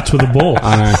hit in the nuts with a ball.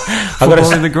 I know.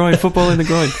 Football in the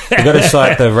groin. I've got to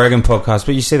cite the Rogan podcast,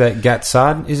 but you see that Gad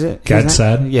Saad, is it? Gad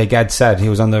Saad? Yeah, Gad Saad. He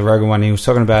was on the Rogan one. He was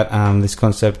talking about this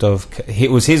concept of,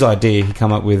 it was his idea. He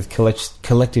came up with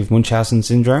collective Munchausen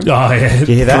syndrome. Oh, yeah. Did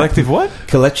you hear that? Collective what?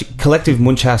 Collective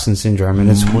Munchausen syndrome. And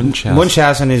it's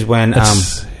Munchausen is when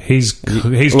he's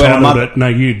titled it. No,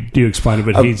 you explain it,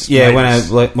 but he's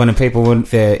when people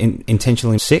they're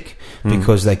intentionally sick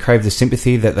because they crave the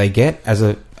sympathy that they get as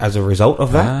a result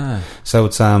of that. So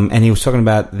it's and he was talking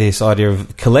about this idea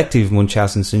of collective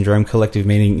Munchausen syndrome. Collective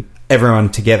meaning everyone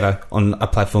together on a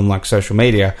platform like social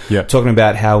media, talking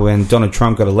about how when Donald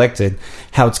Trump got elected,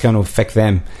 how it's going to affect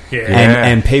them,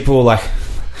 and people like,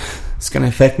 it's going to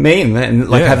affect me,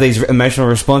 and have these emotional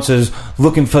responses,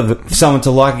 looking for someone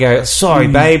to go, sorry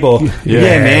babe, or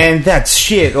man, that's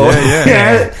shit, or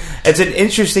it's an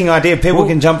interesting idea. People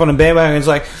can jump on a bandwagon, and it's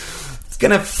like, it's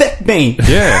going to affect me.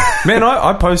 Man,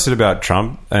 I posted about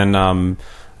Trump, and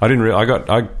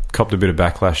I copped a bit of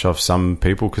backlash off some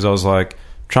people because I was like,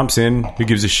 Trump's in. Who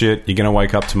gives a shit? You're going to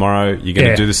wake up tomorrow. You're going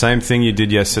to do the same thing you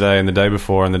did yesterday and the day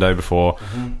before and the day before.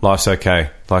 Life's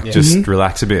okay. Like, just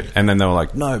relax a bit. And then they were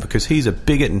like, no, because he's a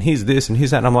bigot and he's this and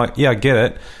he's that. And I'm like, yeah, I get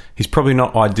it. He's probably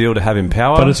not ideal to have in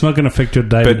power. But it's not going to affect your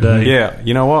day to day. Yeah,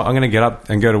 you know what? I'm going to get up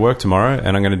and go to work tomorrow,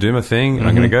 and I'm going to do my thing, and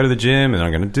I'm going to go to the gym, and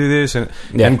I'm going to do this.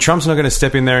 And Trump's not going to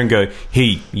step in there and go,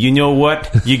 hey, you know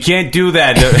what? You can't do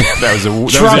that.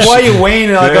 Trump, why are you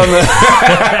weighing like on the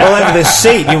all over the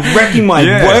seat? You're wrecking my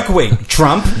work week,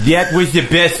 Trump. That was the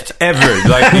best ever.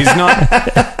 Like, he's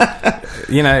not...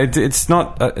 You know, it's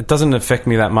not... it doesn't affect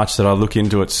me that much that I look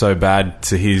into it so bad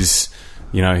to his...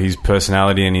 You know, his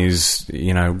personality and his,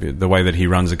 you know, the way that he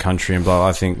runs a country and blah.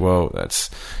 I think, well, that's...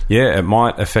 Yeah, it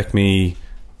might affect me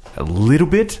a little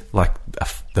bit, like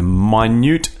the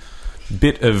minute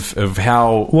bit of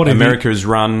how America is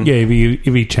run. Yeah, if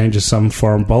he changes some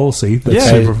foreign policy.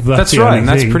 That's right, and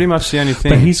that's pretty much the only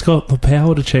thing. But he's got the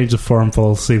power to change the foreign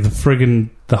policy.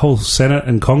 The whole Senate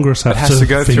and Congress has to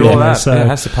go through all that. So it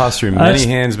has to pass through many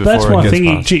hands before it gets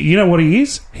passed. You know what he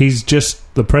is? He's just...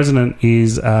 The president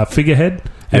is a figurehead,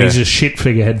 and he's a shit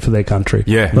figurehead for their country.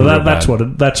 Yeah, so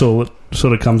that's all it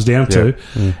sort of comes down to.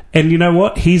 And you know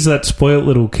what? He's that spoilt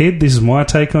little kid. This is my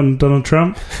take on Donald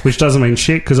Trump, which doesn't mean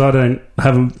shit because I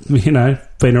haven't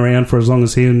been around for as long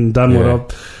as him and done what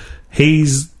I've.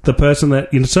 He's the person that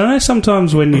So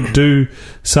sometimes when you do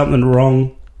something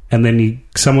wrong, and then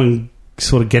someone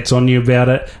sort of gets on you about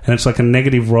it, and it's like a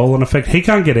negative roll-on effect. He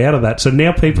can't get out of that. So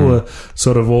now people are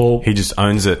sort of all... He just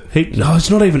owns it. He's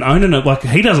not even owning it. Like,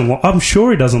 he doesn't... I'm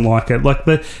sure he doesn't like it. Like,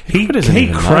 he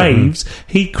craves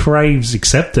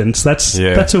acceptance. That's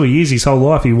who he is his whole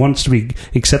life. He wants to be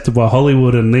accepted by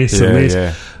Hollywood and this and this.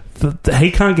 Yeah. He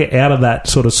can't get out of that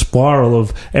sort of spiral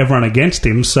of everyone against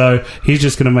him, so he's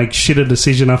just going to make shitter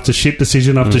decision after shit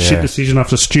decision after shit decision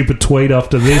after stupid tweet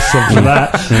after this after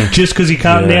that, just because he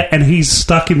can't now, and he's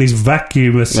stuck in this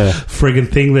vacuumous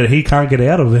friggin' thing that he can't get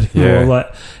out of it anymore.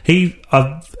 Like,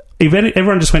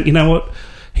 everyone just went, you know what?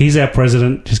 He's our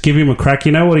president. Just give him a crack.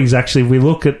 You know what? He's actually... We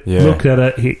look at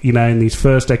it. In these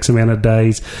first X amount of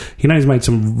days, he's made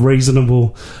some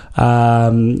reasonable,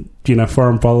 foreign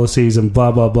policies and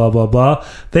blah blah blah blah blah.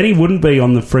 Then he wouldn't be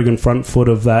on the friggin' front foot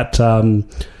of that.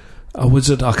 Was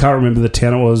it? I can't remember the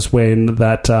town it was when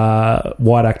that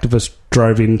white activist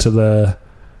drove into the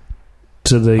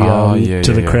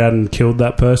crowd and killed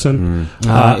that person.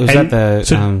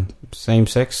 Same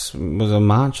sex was a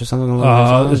march or something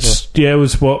along those lines? It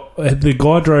was the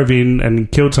guy drove in and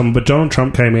killed someone, but Donald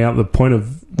Trump came out. The point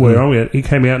of where I'm at, he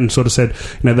came out and sort of said,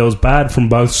 there was bad from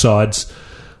both sides,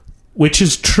 which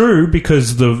is true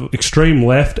because the extreme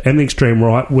left and the extreme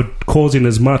right would cause in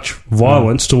as much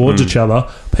violence towards each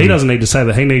other. He doesn't need to say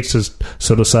that. He needs to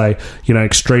sort of say,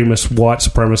 extremist, white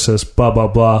supremacist, blah blah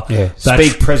blah. Yeah,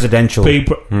 speak presidential.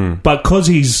 But because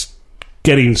he's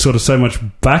getting sort of so much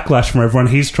backlash from everyone,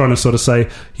 he's trying to sort of say,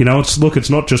 it's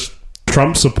not just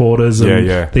Trump supporters and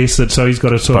this, and so he's got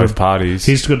to sort both parties.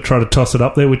 He's got to try to toss it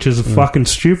up there, which is a fucking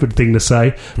stupid thing to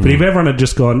say. But if everyone had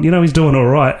just gone, he's doing all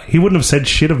right, he wouldn't have said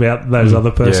shit about those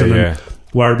other person and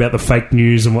worry about the fake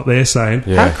news and what they're saying.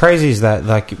 Yeah. How crazy is that?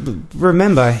 Like,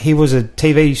 remember, he was a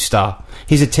TV star.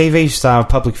 He's a TV star,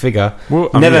 public figure. Well,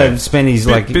 spent his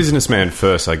businessman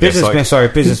first, I guess.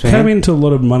 Businessman. He came into a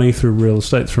lot of money through real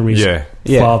estate from his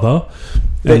father.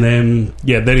 And then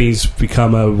he's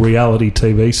become a reality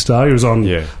TV star. He was on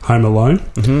Home Alone.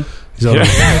 Mm-hmm. He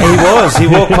was. He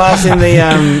walked past in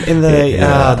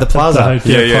the plaza.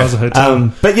 Plaza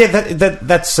Hotel. But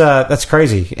that's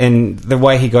crazy. And the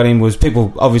way he got in was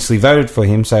people obviously voted for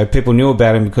him, so people knew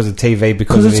about him because of TV.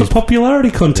 Because it's a popularity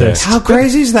contest. How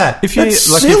crazy is that? If you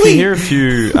hear a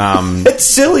few, it's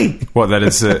silly. That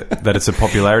it's a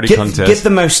popularity contest. Get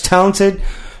the most talented,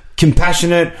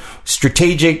 compassionate,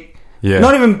 strategic. Yeah.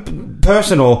 Not even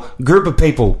personal group of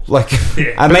people,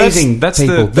 amazing. That's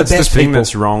people. That's the thing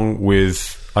that's wrong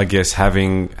with, I guess,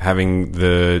 having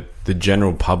the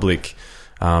general public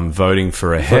voting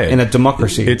for a head in a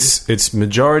democracy. It's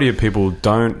majority of people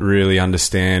don't really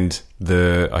understand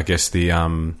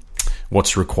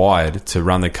what's required to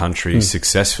run the country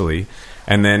successfully.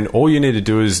 And then all you need to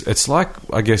do is, it's like,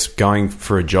 I guess, going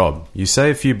for a job. You say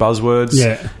a few buzzwords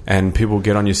and people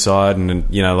get on your side and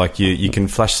you can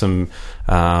flash some,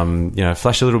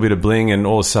 flash a little bit of bling and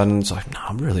all of a sudden it's like, no,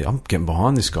 I'm getting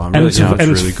behind this guy. It's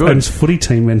really good. And it's footy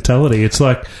team mentality. It's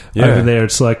like, over there,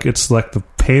 it's like the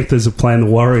Panthers are playing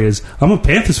the Warriors. I'm a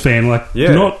Panthers fan,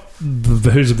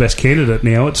 who's the best candidate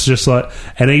now. It's just like,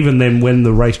 and even then, when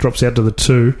the race drops out to the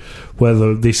two,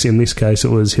 whether in this case it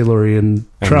was Hillary and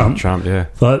Trump, yeah.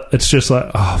 but it's just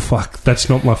like, oh fuck, that's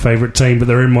not my favourite team, but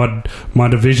they're in my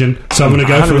division, so I'm going to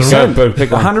go for the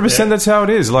 100%. That's how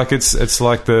it is. Like it's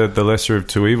like the lesser of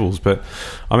two evils. But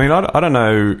I mean, I don't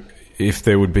know if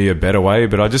there would be a better way,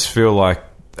 but I just feel like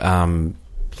having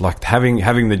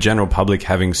the general public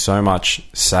having so much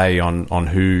say on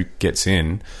who gets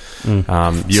in,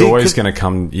 you're always going to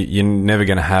come. You're never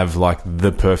going to have like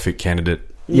the perfect candidate.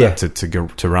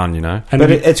 To run, you know. But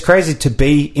it's crazy to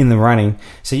be in the running.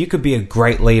 So you could be a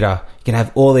great leader. You can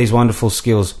have all these wonderful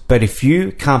skills, but if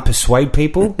you can't persuade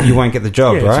people, you won't get the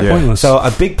job, right? Pointless. So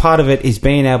a big part of it is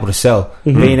being able to sell,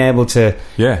 being able to.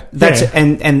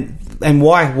 And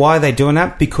why are they doing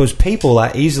that? Because people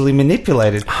are easily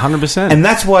manipulated. 100%. And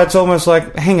that's why it's almost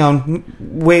like, hang on,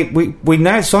 we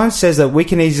know science says that we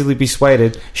can easily be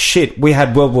swayed. Shit, we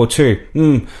had World War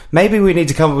II. Maybe we need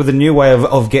to come up with a new way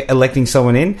of electing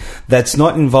someone in that's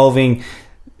not involving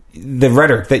the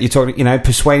rhetoric that you're talking, you know,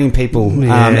 persuading people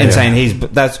and saying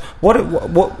that's what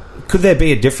could there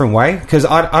be a different way? Because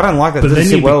I don't like that. But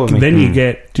then with me. Then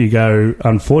you go,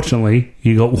 unfortunately,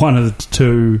 you got one of the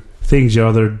two things. You're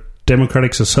either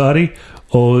democratic society,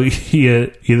 or you're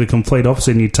the complete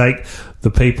opposite, and you take the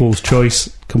people's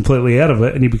choice completely out of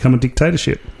it, and you become a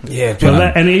dictatorship. Yeah,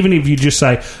 and even if you just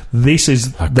say this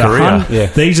is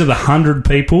these are the 100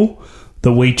 people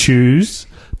that we choose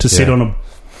to sit on a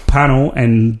panel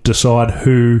and decide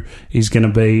who is going to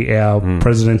be our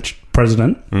president.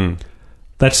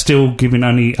 That's still giving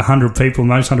only 100 people,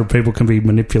 and those 100 people can be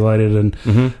manipulated, and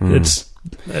it's.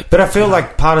 But I feel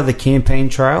like part of the campaign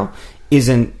trail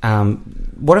isn't.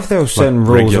 What if there were certain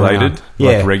rules regulated,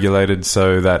 around? Regulated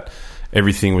so that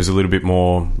everything was a little bit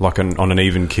more like on an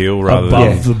even keel rather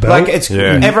above the belt. Like it's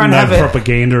everyone have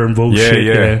propaganda and bullshit.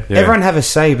 Everyone have a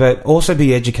say, but also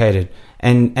be educated.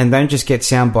 And don't just get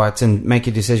sound bites and make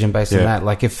a decision based on that.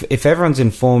 Like if everyone's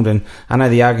informed, and I know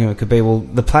the argument could be, well,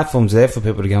 the platform's there for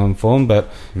people to go informed, but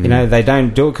you know they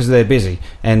don't do it because they're busy.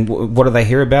 And what do they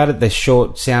hear about it? They're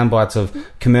short sound bites of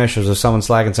commercials of someone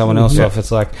slagging someone else off.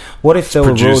 It's like, what if there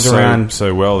were rules around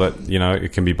so well that you know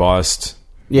it can be biased?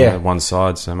 One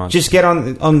side so much. Just get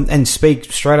on and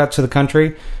speak straight up to the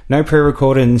country. No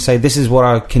pre-recorded, and say this is what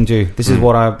I can do. This is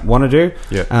what I want to do.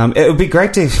 Yeah. It would be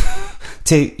great to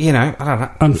you know, I don't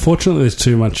know. Unfortunately, there's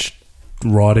too much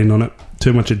writing on it,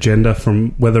 too much agenda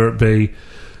from whether it be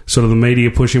sort of the media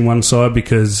pushing one side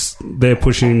because they're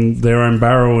pushing their own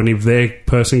barrel, and if their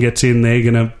person gets in, they're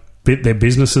going to their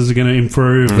businesses are going to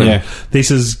improve. And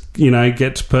this is, you know,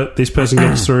 this person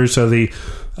gets through, so the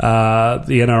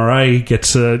NRA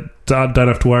gets don't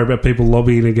have to worry about people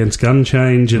lobbying against gun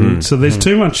change, and so there's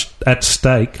too much at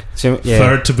stake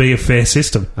for it to be a fair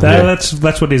system. That's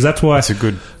what it is. That's why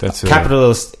that's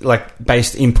capitalist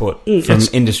based input from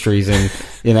industries, and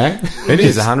you know it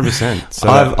is 100%. So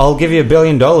I'll give you $1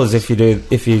 billion if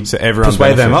you so everyone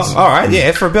persuade them. All right,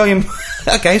 for $1 billion.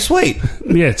 Okay, sweet.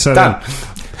 Yeah, so done.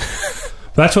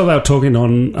 That's what they were talking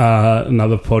on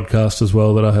another podcast as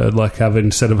well that I heard. Like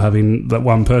instead of having that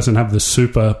one person, have the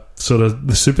super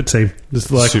team.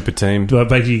 Just like super team.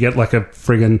 Basically, you get like a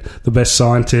friggin' the best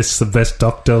scientist, the best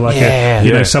doctor, like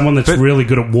you know, someone that's really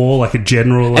good at war, like a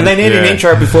general. And they need an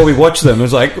intro before we watch them. It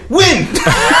was like win.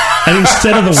 And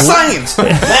instead of the science,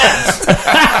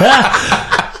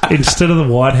 instead of the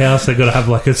White House, they've got to have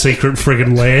like a secret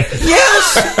friggin' lair.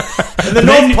 Yes. And the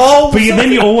North Pole. But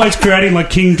then you're always creating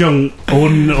like Kim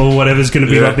Jong-un or whatever's going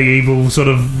to be like the evil sort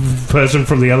of person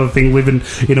from the other thing living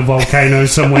in a volcano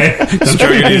somewhere.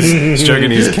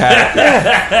 stroking his cat.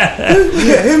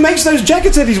 Who makes those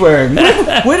jackets that he's wearing?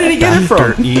 Where did he get it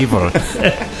from? Evil.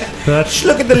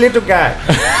 Look at the little guy.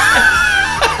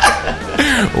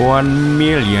 $1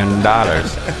 million.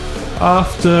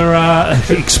 After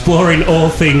exploring all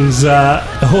things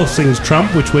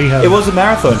Trump, which we have, it was a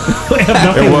marathon.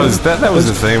 It was that was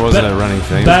the thing, wasn't it? A running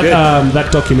thing.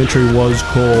 That documentary was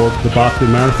called The Barkley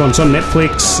Marathon. It's on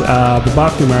Netflix. The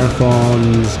Barkley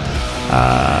Marathons.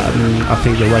 I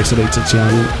think The Race That Eats Its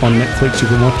Young on Netflix. You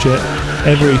can watch it.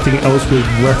 Everything else we've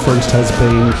referenced has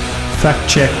been fact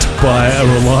checked by a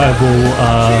reliable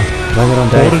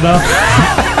auditor.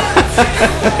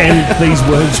 And these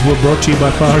words were brought to you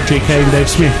by Farah, GK and Dave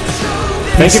Smith.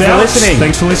 Thank you for listening.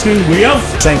 Thanks for listening. We out.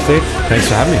 Thanks, dude. Thanks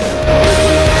for having me.